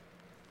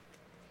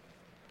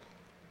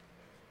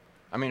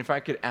 I mean, if I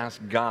could ask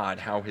God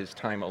how his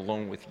time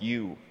alone with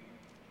you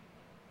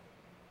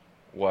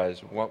was,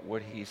 what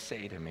would he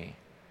say to me?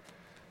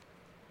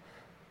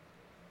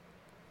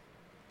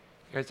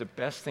 Guys, the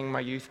best thing my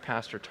youth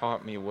pastor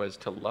taught me was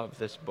to love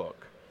this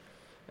book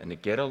and to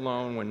get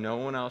alone when no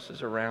one else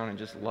is around and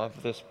just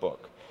love this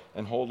book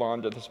and hold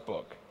on to this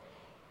book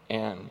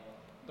and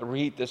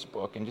read this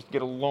book and just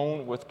get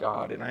alone with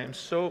God. And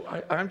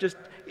I'm just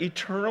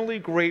eternally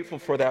grateful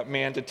for that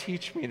man to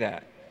teach me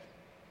that.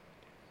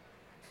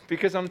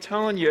 Because I'm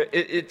telling you,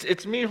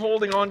 it's me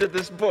holding on to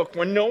this book.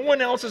 When no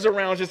one else is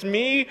around, just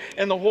me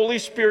and the Holy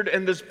Spirit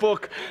and this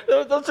book.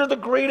 Those are the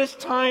greatest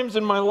times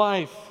in my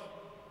life.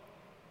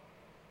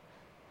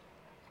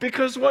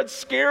 Because what's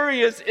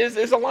scary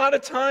is a lot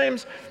of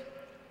times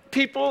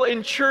people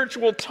in church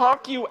will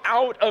talk you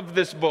out of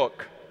this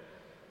book.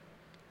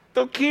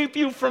 They'll keep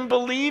you from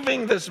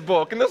believing this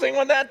book. And they'll say,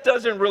 well, that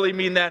doesn't really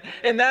mean that.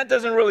 And that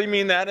doesn't really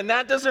mean that. And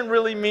that doesn't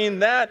really mean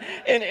that.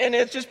 And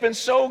it's just been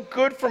so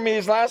good for me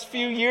these last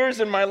few years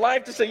in my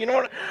life to say, you know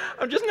what?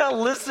 I'm just not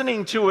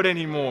listening to it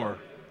anymore.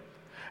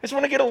 I just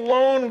want to get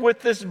alone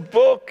with this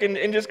book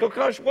and just go,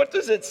 gosh, what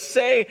does it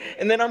say?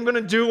 And then I'm going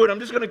to do it. I'm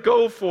just going to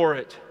go for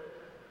it.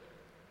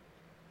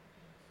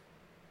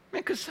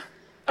 Man, because,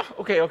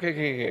 okay.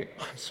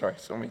 I'm sorry,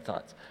 so many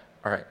thoughts.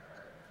 All right.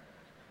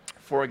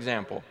 For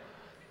example,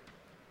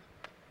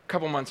 a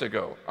couple months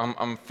ago,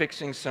 I'm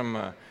fixing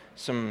some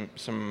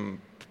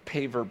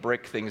paver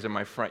brick things in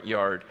my front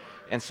yard,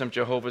 and some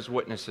Jehovah's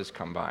Witnesses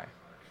come by.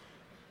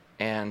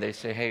 And they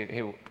say, hey,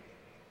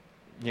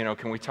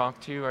 can we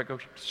talk to you? I go,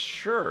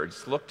 sure.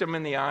 Just looked them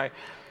in the eye,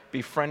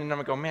 befriended them,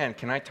 and go, man,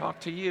 can I talk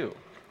to you?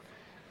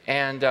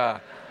 And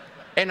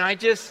I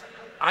just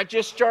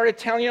started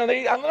telling, I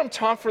let them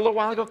talk for a little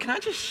while. I go, can I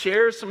just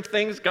share some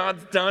things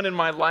God's done in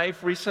my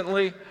life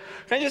recently?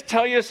 Can I just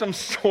tell you some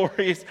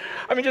stories?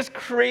 Just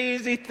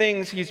crazy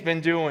things he's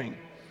been doing.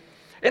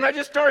 And I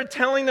just started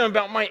telling them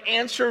about my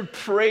answered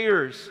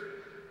prayers.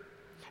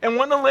 And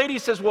one of the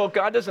ladies says, well,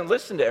 God doesn't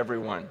listen to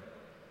everyone.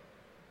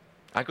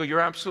 I go,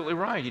 you're absolutely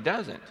right, he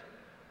doesn't.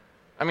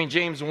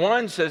 James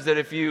 1 says that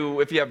if you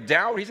have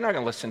doubt, he's not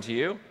going to listen to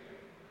you.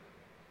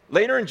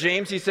 Later in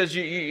James, he says,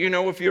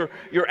 if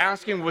you're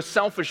asking with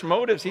selfish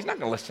motives, he's not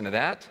going to listen to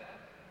that.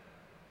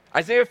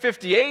 Isaiah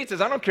 58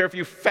 says, I don't care if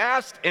you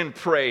fast and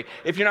pray.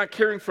 If you're not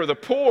caring for the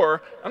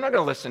poor, I'm not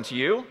going to listen to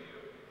you.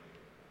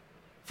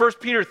 1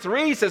 Peter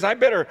 3 says, I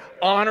better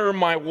honor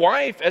my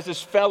wife as his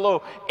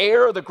fellow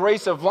heir of the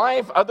grace of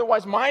life.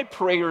 Otherwise, my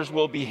prayers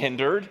will be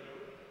hindered.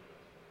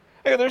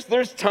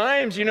 There's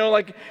times,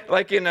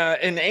 like in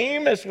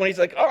Amos when he's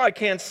like, oh, I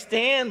can't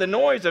stand the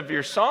noise of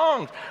your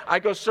songs. I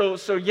go, so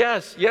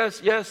yes,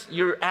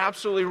 you're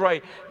absolutely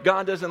right.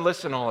 God doesn't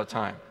listen all the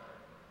time.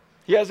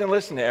 He doesn't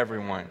listen to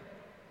everyone.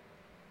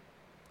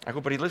 I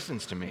go, but he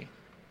listens to me.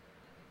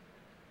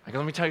 I go,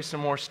 let me tell you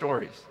some more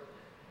stories.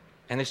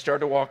 And they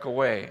start to walk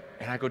away.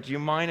 And I go, do you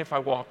mind if I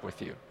walk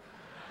with you?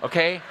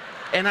 Okay?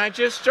 And I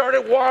just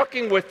started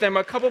walking with them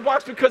a couple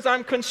blocks because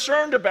I'm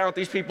concerned about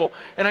these people.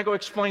 And I go,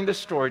 explain this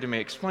story to me.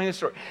 Explain this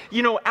story.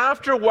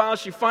 After a while,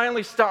 she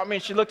finally stopped me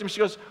and she looked at me. She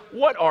goes,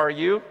 what are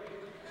you?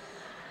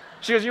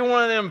 She goes, you're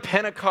one of them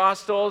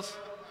Pentecostals?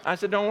 I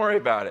said, don't worry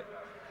about it.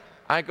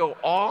 I go,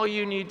 all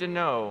you need to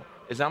know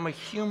is I'm a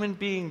human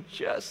being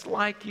just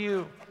like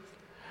you.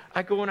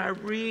 I go and I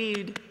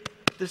read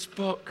this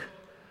book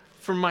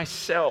for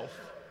myself.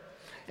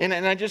 And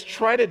I just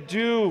try to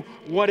do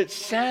what it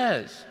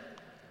says.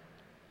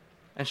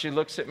 And she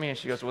looks at me and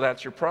she goes, well,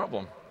 that's your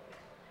problem.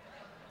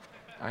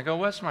 I go,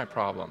 what's my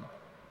problem?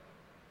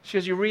 She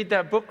goes, you read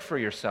that book for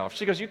yourself.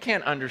 She goes, you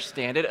can't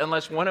understand it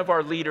unless one of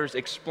our leaders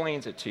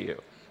explains it to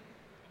you.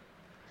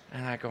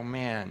 And I go,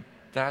 man,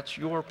 that's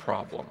your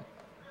problem.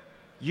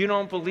 You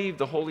don't believe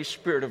the Holy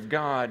Spirit of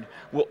God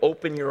will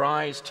open your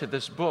eyes to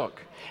this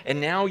book.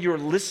 And now you're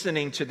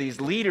listening to these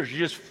leaders.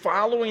 You're just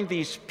following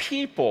these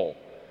people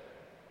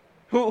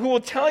who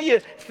will tell you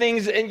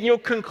things and you'll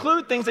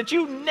conclude things that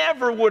you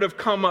never would have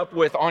come up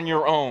with on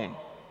your own.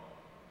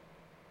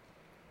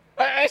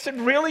 I said,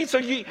 really? So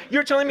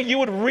you're telling me you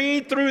would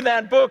read through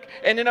that book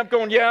and end up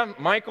going, yeah,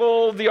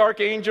 Michael the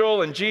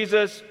archangel and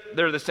Jesus,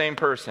 they're the same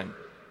person.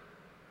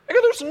 I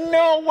go, there's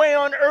no way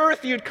on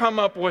earth you'd come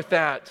up with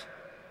that.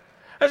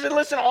 I said,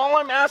 listen, all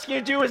I'm asking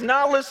you to do is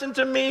not listen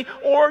to me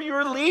or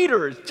your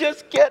leaders.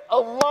 Just get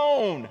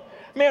alone.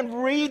 Man,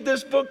 read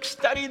this book,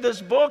 study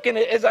this book. And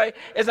as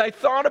I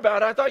thought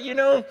about it, I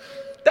thought,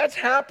 that's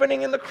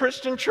happening in the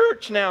Christian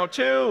church now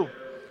too,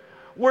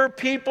 where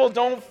people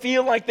don't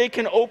feel like they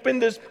can open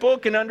this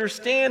book and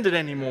understand it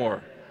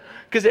anymore.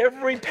 Because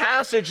every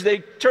passage they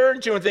turn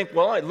to and think,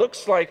 well, it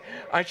looks like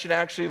I should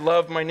actually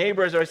love my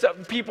neighbor as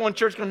myself. People in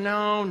church go,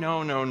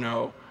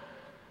 no.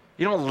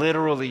 You don't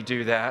literally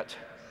do that.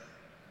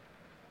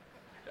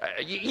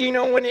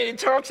 When it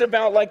talks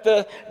about like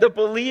the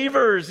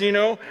believers,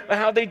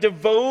 how they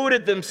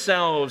devoted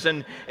themselves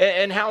and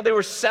how they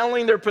were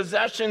selling their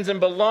possessions and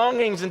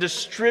belongings and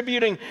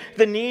distributing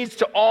the needs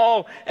to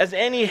all as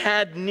any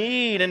had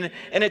need. And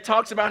it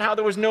talks about how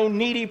there was no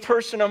needy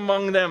person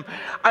among them.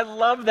 I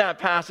love that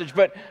passage,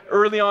 but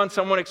early on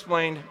someone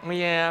explained, well,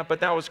 yeah,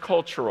 but that was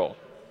cultural.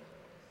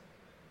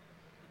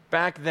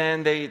 Back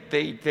then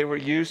they were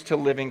used to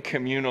living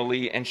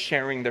communally and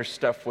sharing their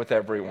stuff with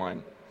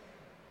everyone.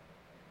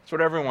 That's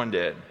what everyone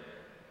did.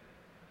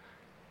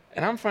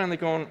 And I'm finally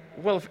going,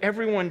 well, if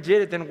everyone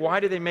did it, then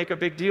why did they make a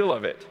big deal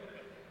of it?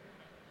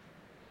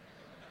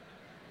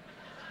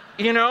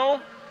 You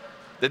know?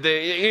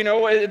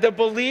 The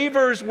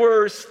believers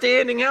were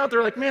standing out.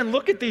 They're like, man,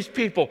 look at these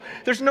people.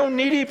 There's no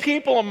needy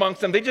people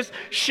amongst them. They just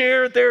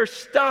share their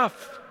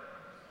stuff.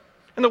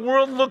 And the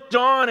world looked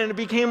on and it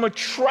became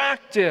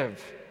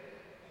attractive.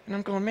 And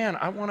I'm going, man,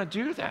 I want to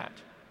do that.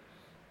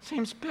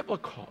 Seems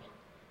biblical.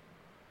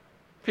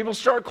 People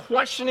start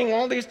questioning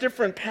all these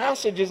different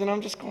passages, and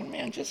I'm just going,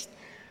 man, just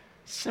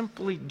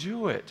simply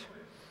do it.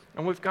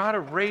 And we've got to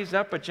raise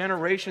up a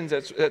generation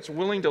that's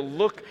willing to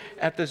look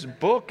at this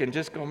book and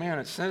just go, man,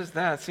 it says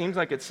that. It seems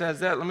like it says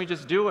that. Let me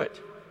just do it.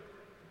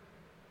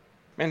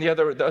 And the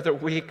other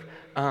week,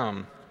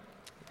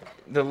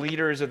 the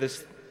leaders of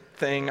this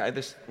thing,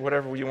 this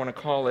whatever you want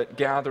to call it,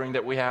 gathering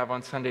that we have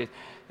on Sundays,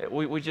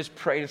 we just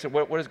prayed and said,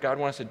 what does God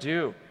want us to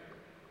do?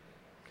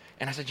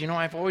 And I said,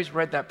 I've always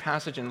read that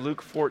passage in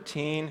Luke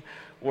 14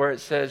 where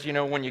it says,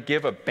 when you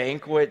give a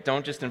banquet,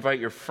 don't just invite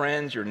your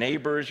friends, your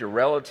neighbors, your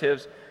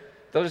relatives.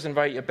 They'll just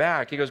invite you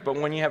back. He goes, but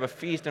when you have a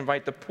feast,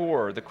 invite the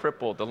poor, the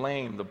crippled, the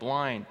lame, the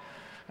blind.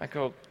 I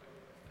go,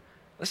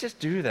 let's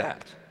just do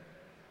that.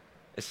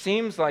 It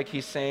seems like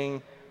he's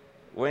saying,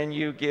 when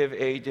you give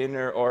a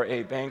dinner or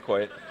a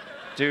banquet,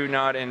 do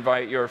not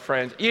invite your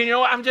friends.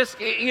 I'm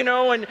just,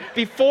 and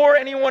before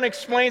anyone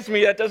explains to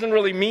me that doesn't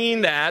really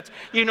mean that,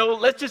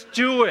 let's just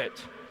do it.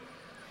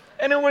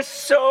 And it was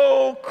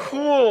so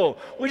cool.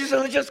 Let's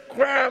just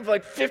grab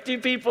like 50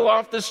 people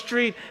off the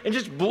street and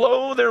just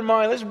blow their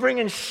mind. Let's bring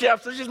in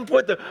chefs. Let's just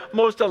put the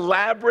most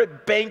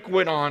elaborate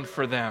banquet on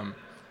for them.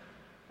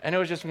 And it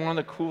was just one of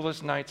the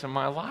coolest nights of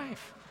my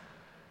life.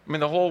 I mean,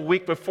 the whole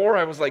week before,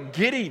 I was like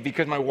giddy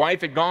because my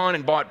wife had gone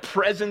and bought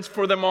presents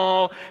for them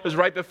all. It was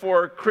right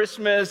before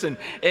Christmas, and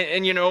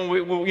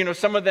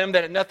some of them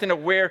that had nothing to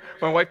wear.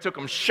 My wife took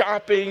them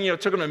shopping,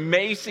 took them to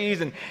Macy's,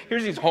 and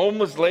here's these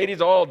homeless ladies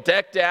all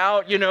decked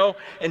out,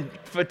 and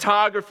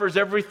photographers,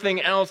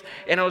 everything else.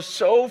 And I was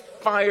so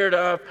fired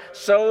up,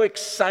 so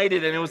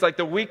excited, and it was like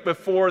the week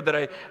before that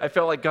I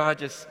felt like God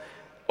just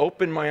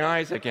opened my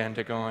eyes again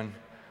to going,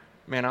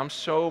 man, I'm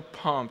so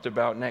pumped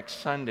about next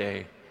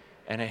Sunday.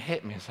 And it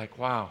hit me. It's like,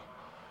 wow,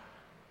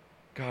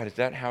 God, is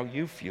that how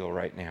you feel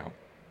right now?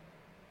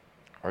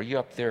 Are you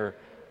up there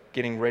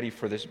getting ready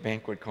for this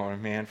banquet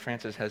going, man,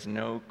 Francis has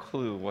no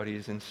clue what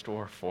he's in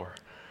store for?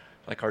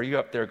 Like, are you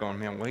up there going,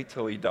 man, wait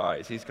till he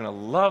dies. He's going to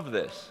love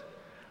this.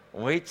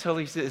 Wait till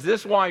he sees. Is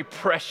this why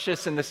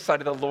precious in the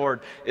sight of the Lord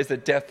is the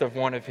death of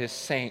one of his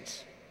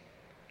saints?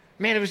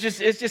 Man, it's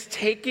just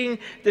taking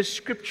the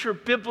scripture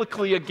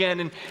biblically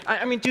again. And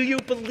I mean, do you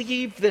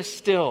believe this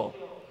still?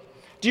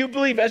 Do you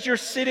believe as you're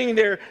sitting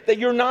there that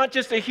you're not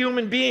just a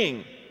human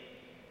being?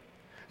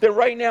 That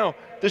right now,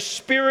 the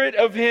spirit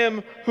of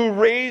him who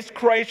raised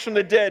Christ from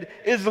the dead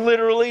is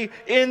literally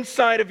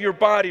inside of your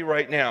body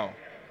right now.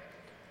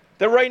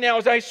 That right now,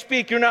 as I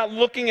speak, you're not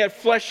looking at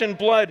flesh and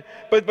blood,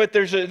 but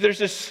there's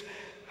this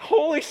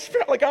Holy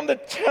Spirit, like I'm the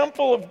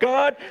temple of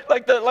God,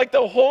 like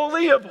the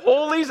Holy of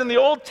Holies in the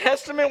Old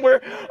Testament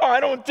where I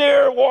don't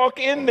dare walk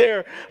in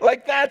there.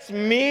 Like that's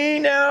me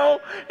now,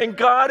 and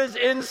God is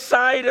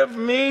inside of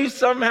me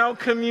somehow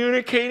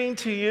communicating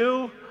to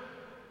you.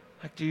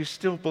 Like, do you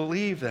still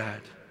believe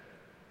that?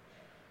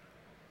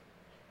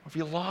 Or have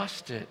you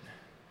lost it?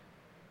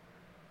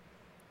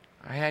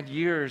 I had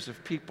years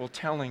of people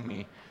telling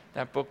me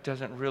that book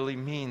doesn't really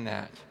mean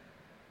that.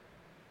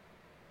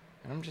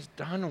 And I'm just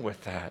done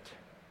with that.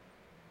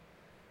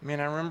 I mean,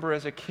 I remember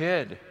as a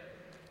kid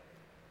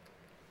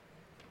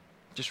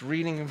just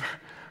reading,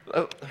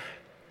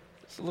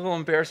 it's a little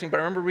embarrassing, but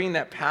I remember reading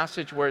that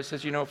passage where it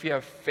says, if you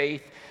have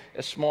faith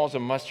as small as a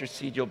mustard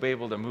seed, you'll be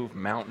able to move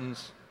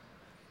mountains.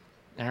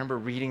 And I remember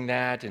reading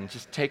that and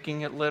just taking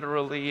it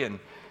literally, and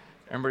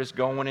I remember just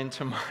going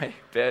into my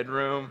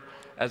bedroom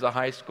as a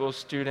high school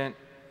student,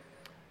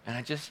 and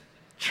I just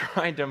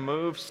tried to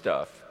move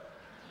stuff.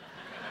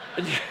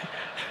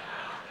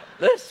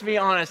 Let's be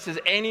honest, has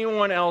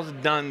anyone else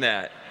done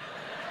that?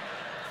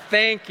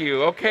 Thank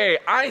you. Okay,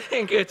 I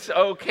think it's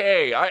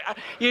okay. I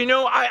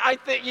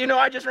think,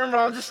 I just remember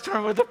I was just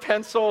starting with a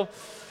pencil.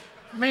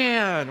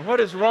 Man, what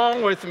is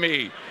wrong with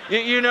me?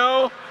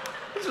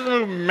 This is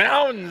move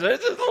mountains.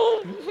 This is a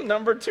little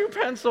number 2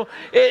 pencil.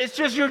 It's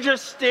just, you're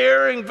just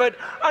staring, but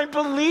I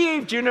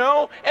believed,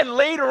 and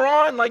later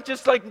on,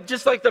 just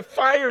like the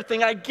fire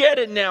thing, I get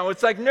it now.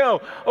 It's like, no,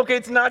 okay,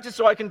 it's not just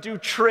so I can do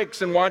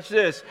tricks and watch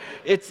this.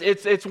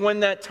 It's when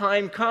that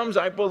time comes,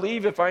 I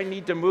believe if I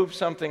need to move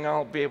something,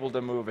 I'll be able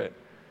to move it.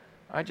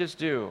 I just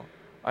do.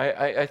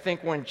 I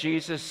think when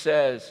Jesus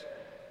says,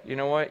 you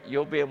know what,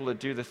 you'll be able to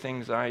do the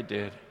things I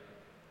did,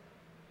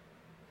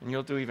 and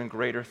you'll do even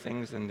greater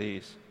things than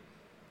these.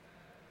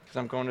 Because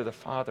I'm going to the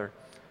Father.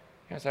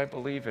 Yes, I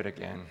believe it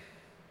again.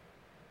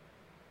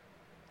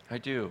 I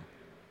do.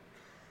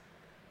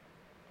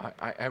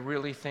 I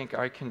really think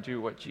I can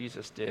do what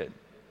Jesus did.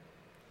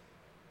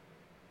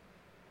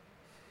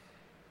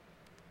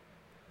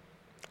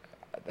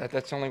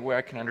 That's the only way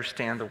I can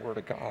understand the Word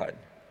of God.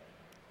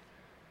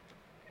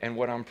 And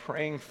what I'm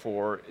praying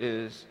for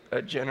is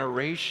a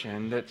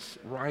generation that's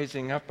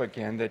rising up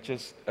again that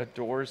just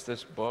adores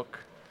this book,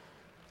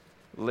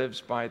 lives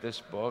by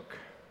this book,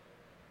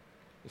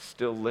 is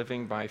still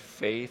living by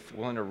faith,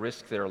 willing to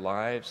risk their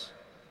lives.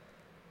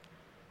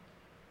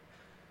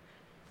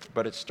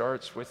 But it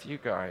starts with you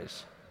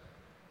guys.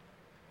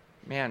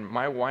 Man,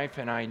 my wife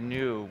and I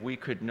knew we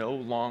could no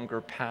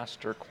longer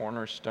pastor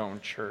Cornerstone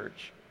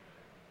Church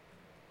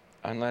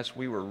unless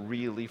we were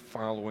really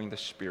following the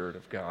Spirit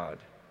of God.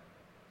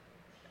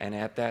 And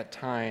at that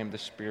time, the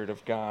Spirit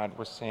of God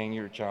was saying,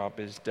 your job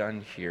is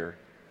done here.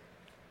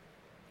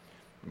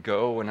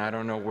 Go, and I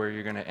don't know where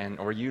you're going to end,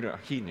 or you know,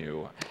 he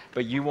knew,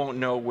 but you won't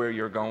know where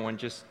you're going.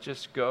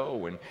 Just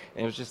go. And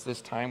it was just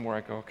this time where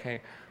I go, okay,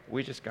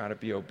 we just got to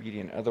be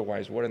obedient.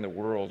 Otherwise, what in the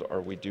world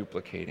are we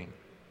duplicating?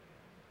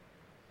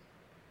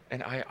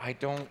 And I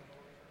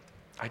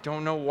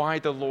don't know why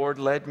the Lord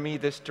led me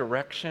this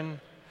direction.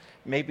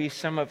 Maybe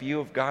some of you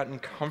have gotten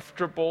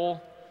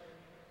comfortable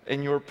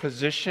in your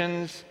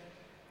positions.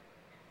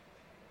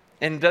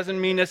 And doesn't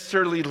mean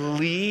necessarily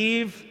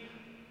leave,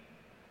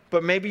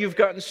 but maybe you've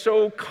gotten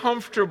so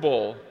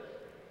comfortable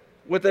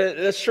with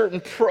a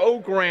certain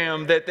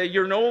program that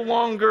you're no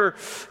longer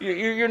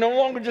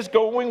just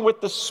going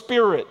with the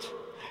Spirit.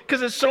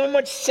 Because it's so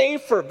much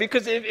safer.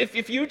 Because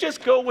if you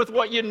just go with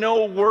what you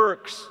know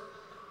works,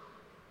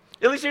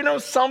 at least you know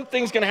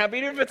something's going to happen.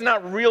 Even if it's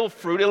not real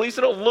fruit, at least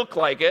it'll look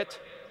like it.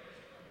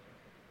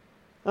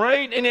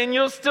 Right? And then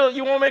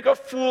you won't make a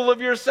fool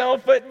of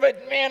yourself, but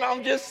man,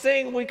 I'm just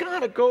saying, we got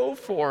to go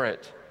for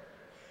it.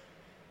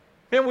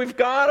 Man, we've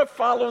got to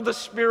follow the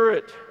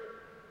Spirit. It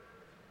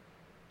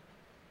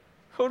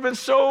would have been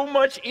so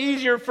much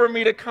easier for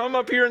me to come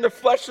up here in the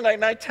flesh tonight,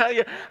 and I tell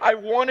you, I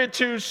wanted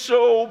to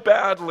so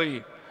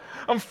badly.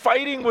 I'm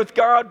fighting with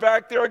God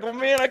back there. I go,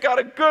 man, I got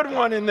a good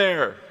one in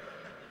there.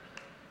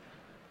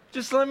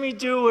 Just let me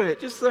do it.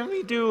 Just let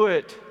me do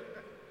it.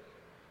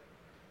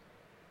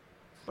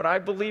 But I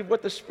believe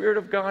what the Spirit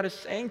of God is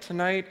saying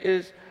tonight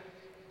is,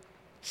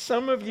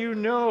 some of you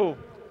know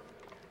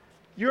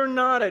you're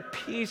not at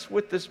peace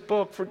with this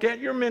book. Forget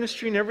your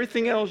ministry and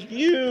everything else.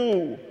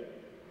 You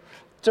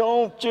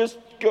don't just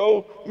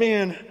go,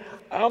 man,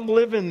 I'm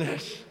living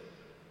this.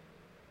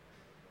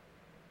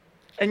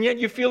 And yet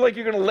you feel like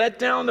you're going to let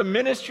down the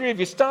ministry if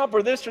you stop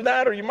or this or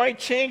that, or you might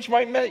change,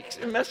 might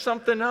mess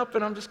something up.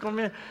 And I'm just going,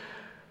 man,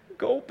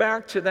 go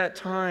back to that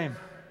time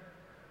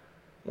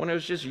when it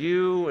was just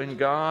you and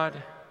God,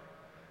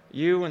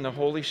 you and the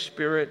Holy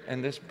Spirit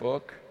and this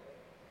book.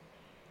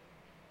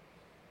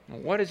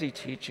 What is he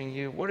teaching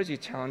you? What is he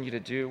telling you to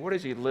do? What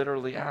is he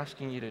literally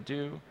asking you to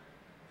do?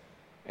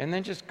 And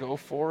then just go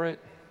for it.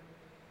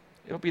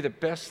 It'll be the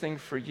best thing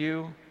for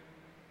you,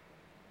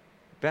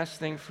 best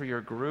thing for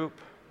your group.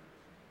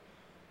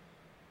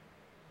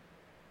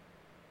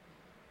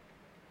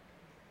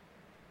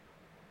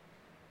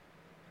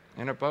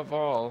 And above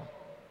all,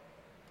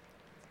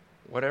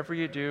 whatever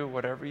you do,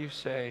 whatever you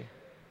say,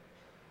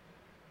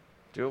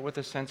 do it with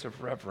a sense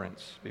of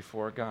reverence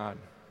before God.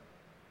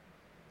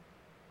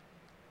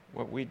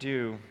 What we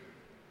do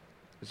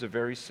is a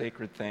very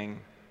sacred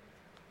thing.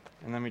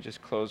 And let me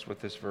just close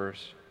with this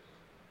verse.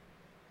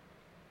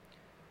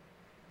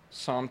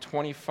 Psalm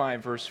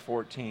 25, verse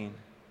 14.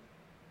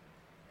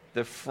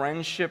 The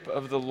friendship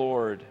of the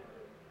Lord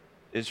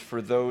is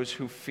for those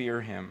who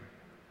fear him,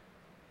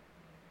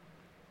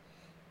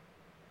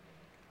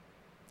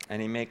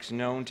 and he makes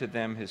known to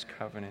them his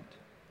covenant.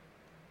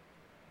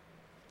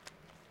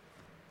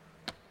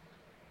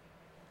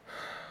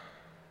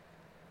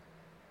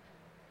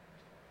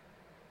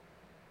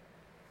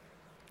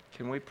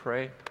 Can we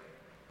pray?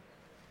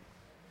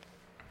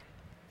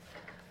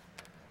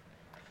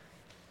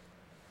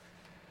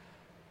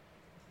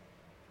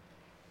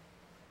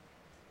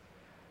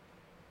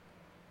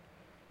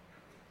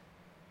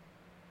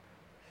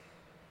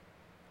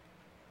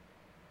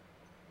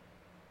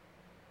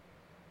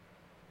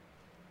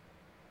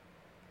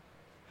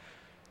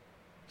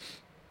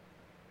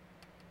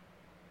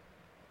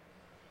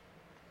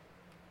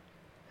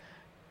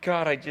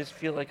 God, I just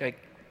feel like I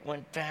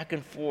went back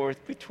and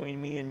forth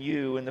between me and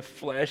you in the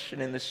flesh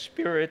and in the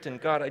Spirit. And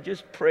God, I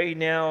just pray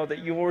now that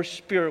your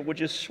Spirit would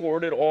just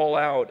sort it all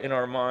out in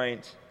our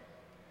minds.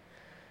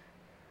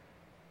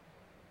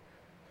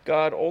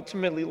 God,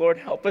 ultimately, Lord,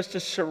 help us to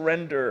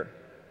surrender.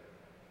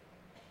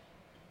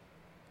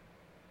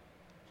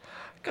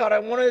 God, I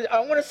want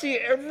to see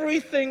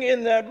everything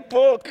in that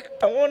book.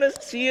 I want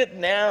to see it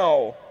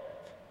now.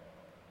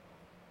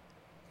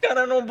 God,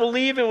 I don't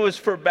believe it was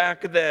for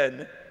back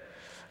then.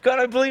 God,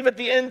 I believe at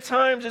the end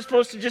times it's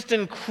supposed to just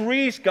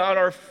increase, God,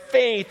 our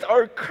faith,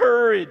 our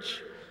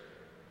courage.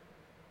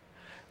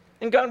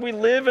 And God, we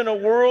live in a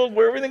world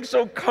where everything's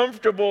so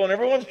comfortable and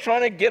everyone's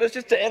trying to get us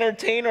just to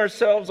entertain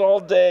ourselves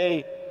all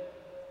day.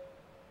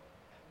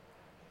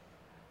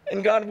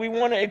 And God, we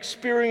want to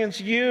experience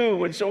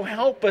you. And so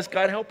help us,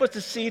 God, help us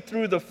to see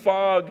through the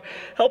fog.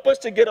 Help us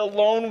to get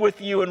alone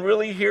with you and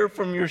really hear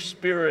from your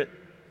Spirit.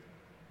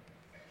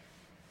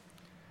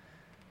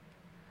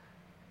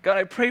 God,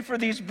 I pray for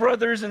these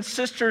brothers and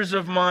sisters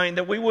of mine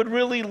that we would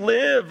really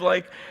live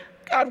like,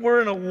 God,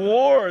 we're in a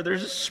war.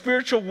 There's a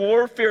spiritual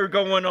warfare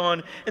going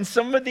on. And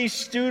some of these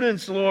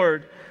students,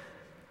 Lord,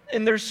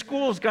 in their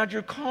schools, God,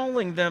 you're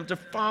calling them to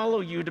follow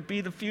you, to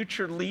be the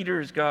future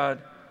leaders,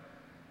 God.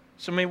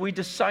 So may we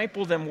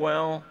disciple them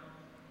well.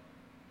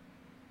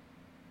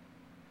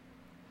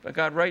 But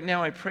God, right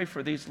now I pray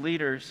for these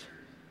leaders.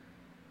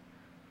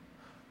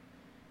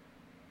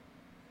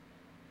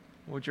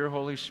 Would your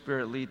Holy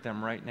Spirit lead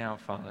them right now,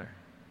 Father?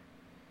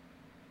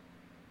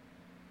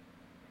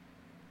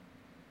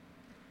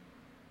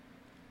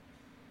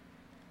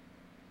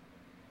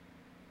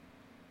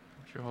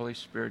 Would your Holy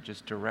Spirit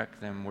just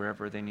direct them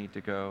wherever they need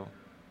to go?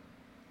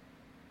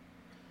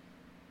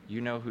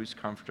 You know who's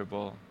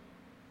comfortable.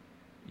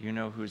 You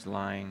know who's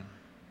lying.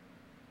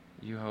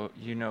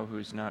 You know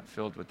who's not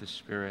filled with the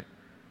Spirit.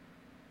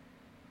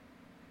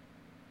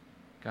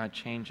 God,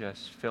 change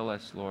us, fill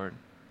us, Lord.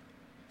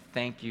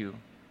 Thank you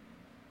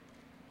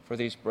for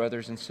these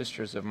brothers and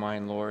sisters of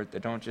mine, Lord,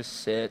 that don't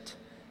just sit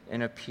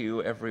in a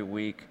pew every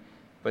week,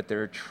 but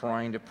they're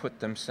trying to put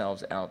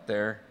themselves out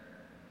there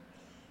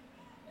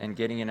and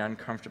getting in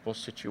uncomfortable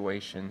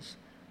situations.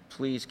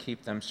 Please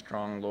keep them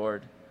strong,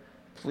 Lord.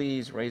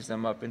 Please raise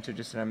them up into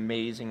just an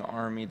amazing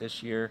army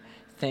this year.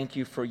 Thank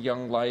you for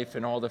Young Life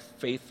and all the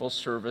faithful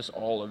service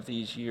all of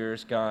these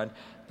years, God.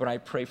 But I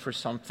pray for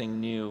something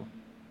new,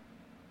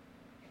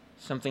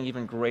 something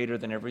even greater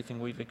than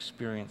everything we've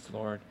experienced,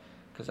 Lord,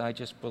 because I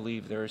just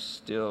believe there is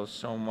still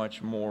so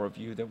much more of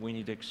you that we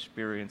need to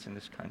experience in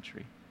this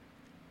country.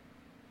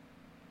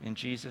 In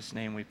Jesus'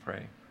 name we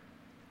pray.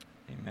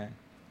 Amen.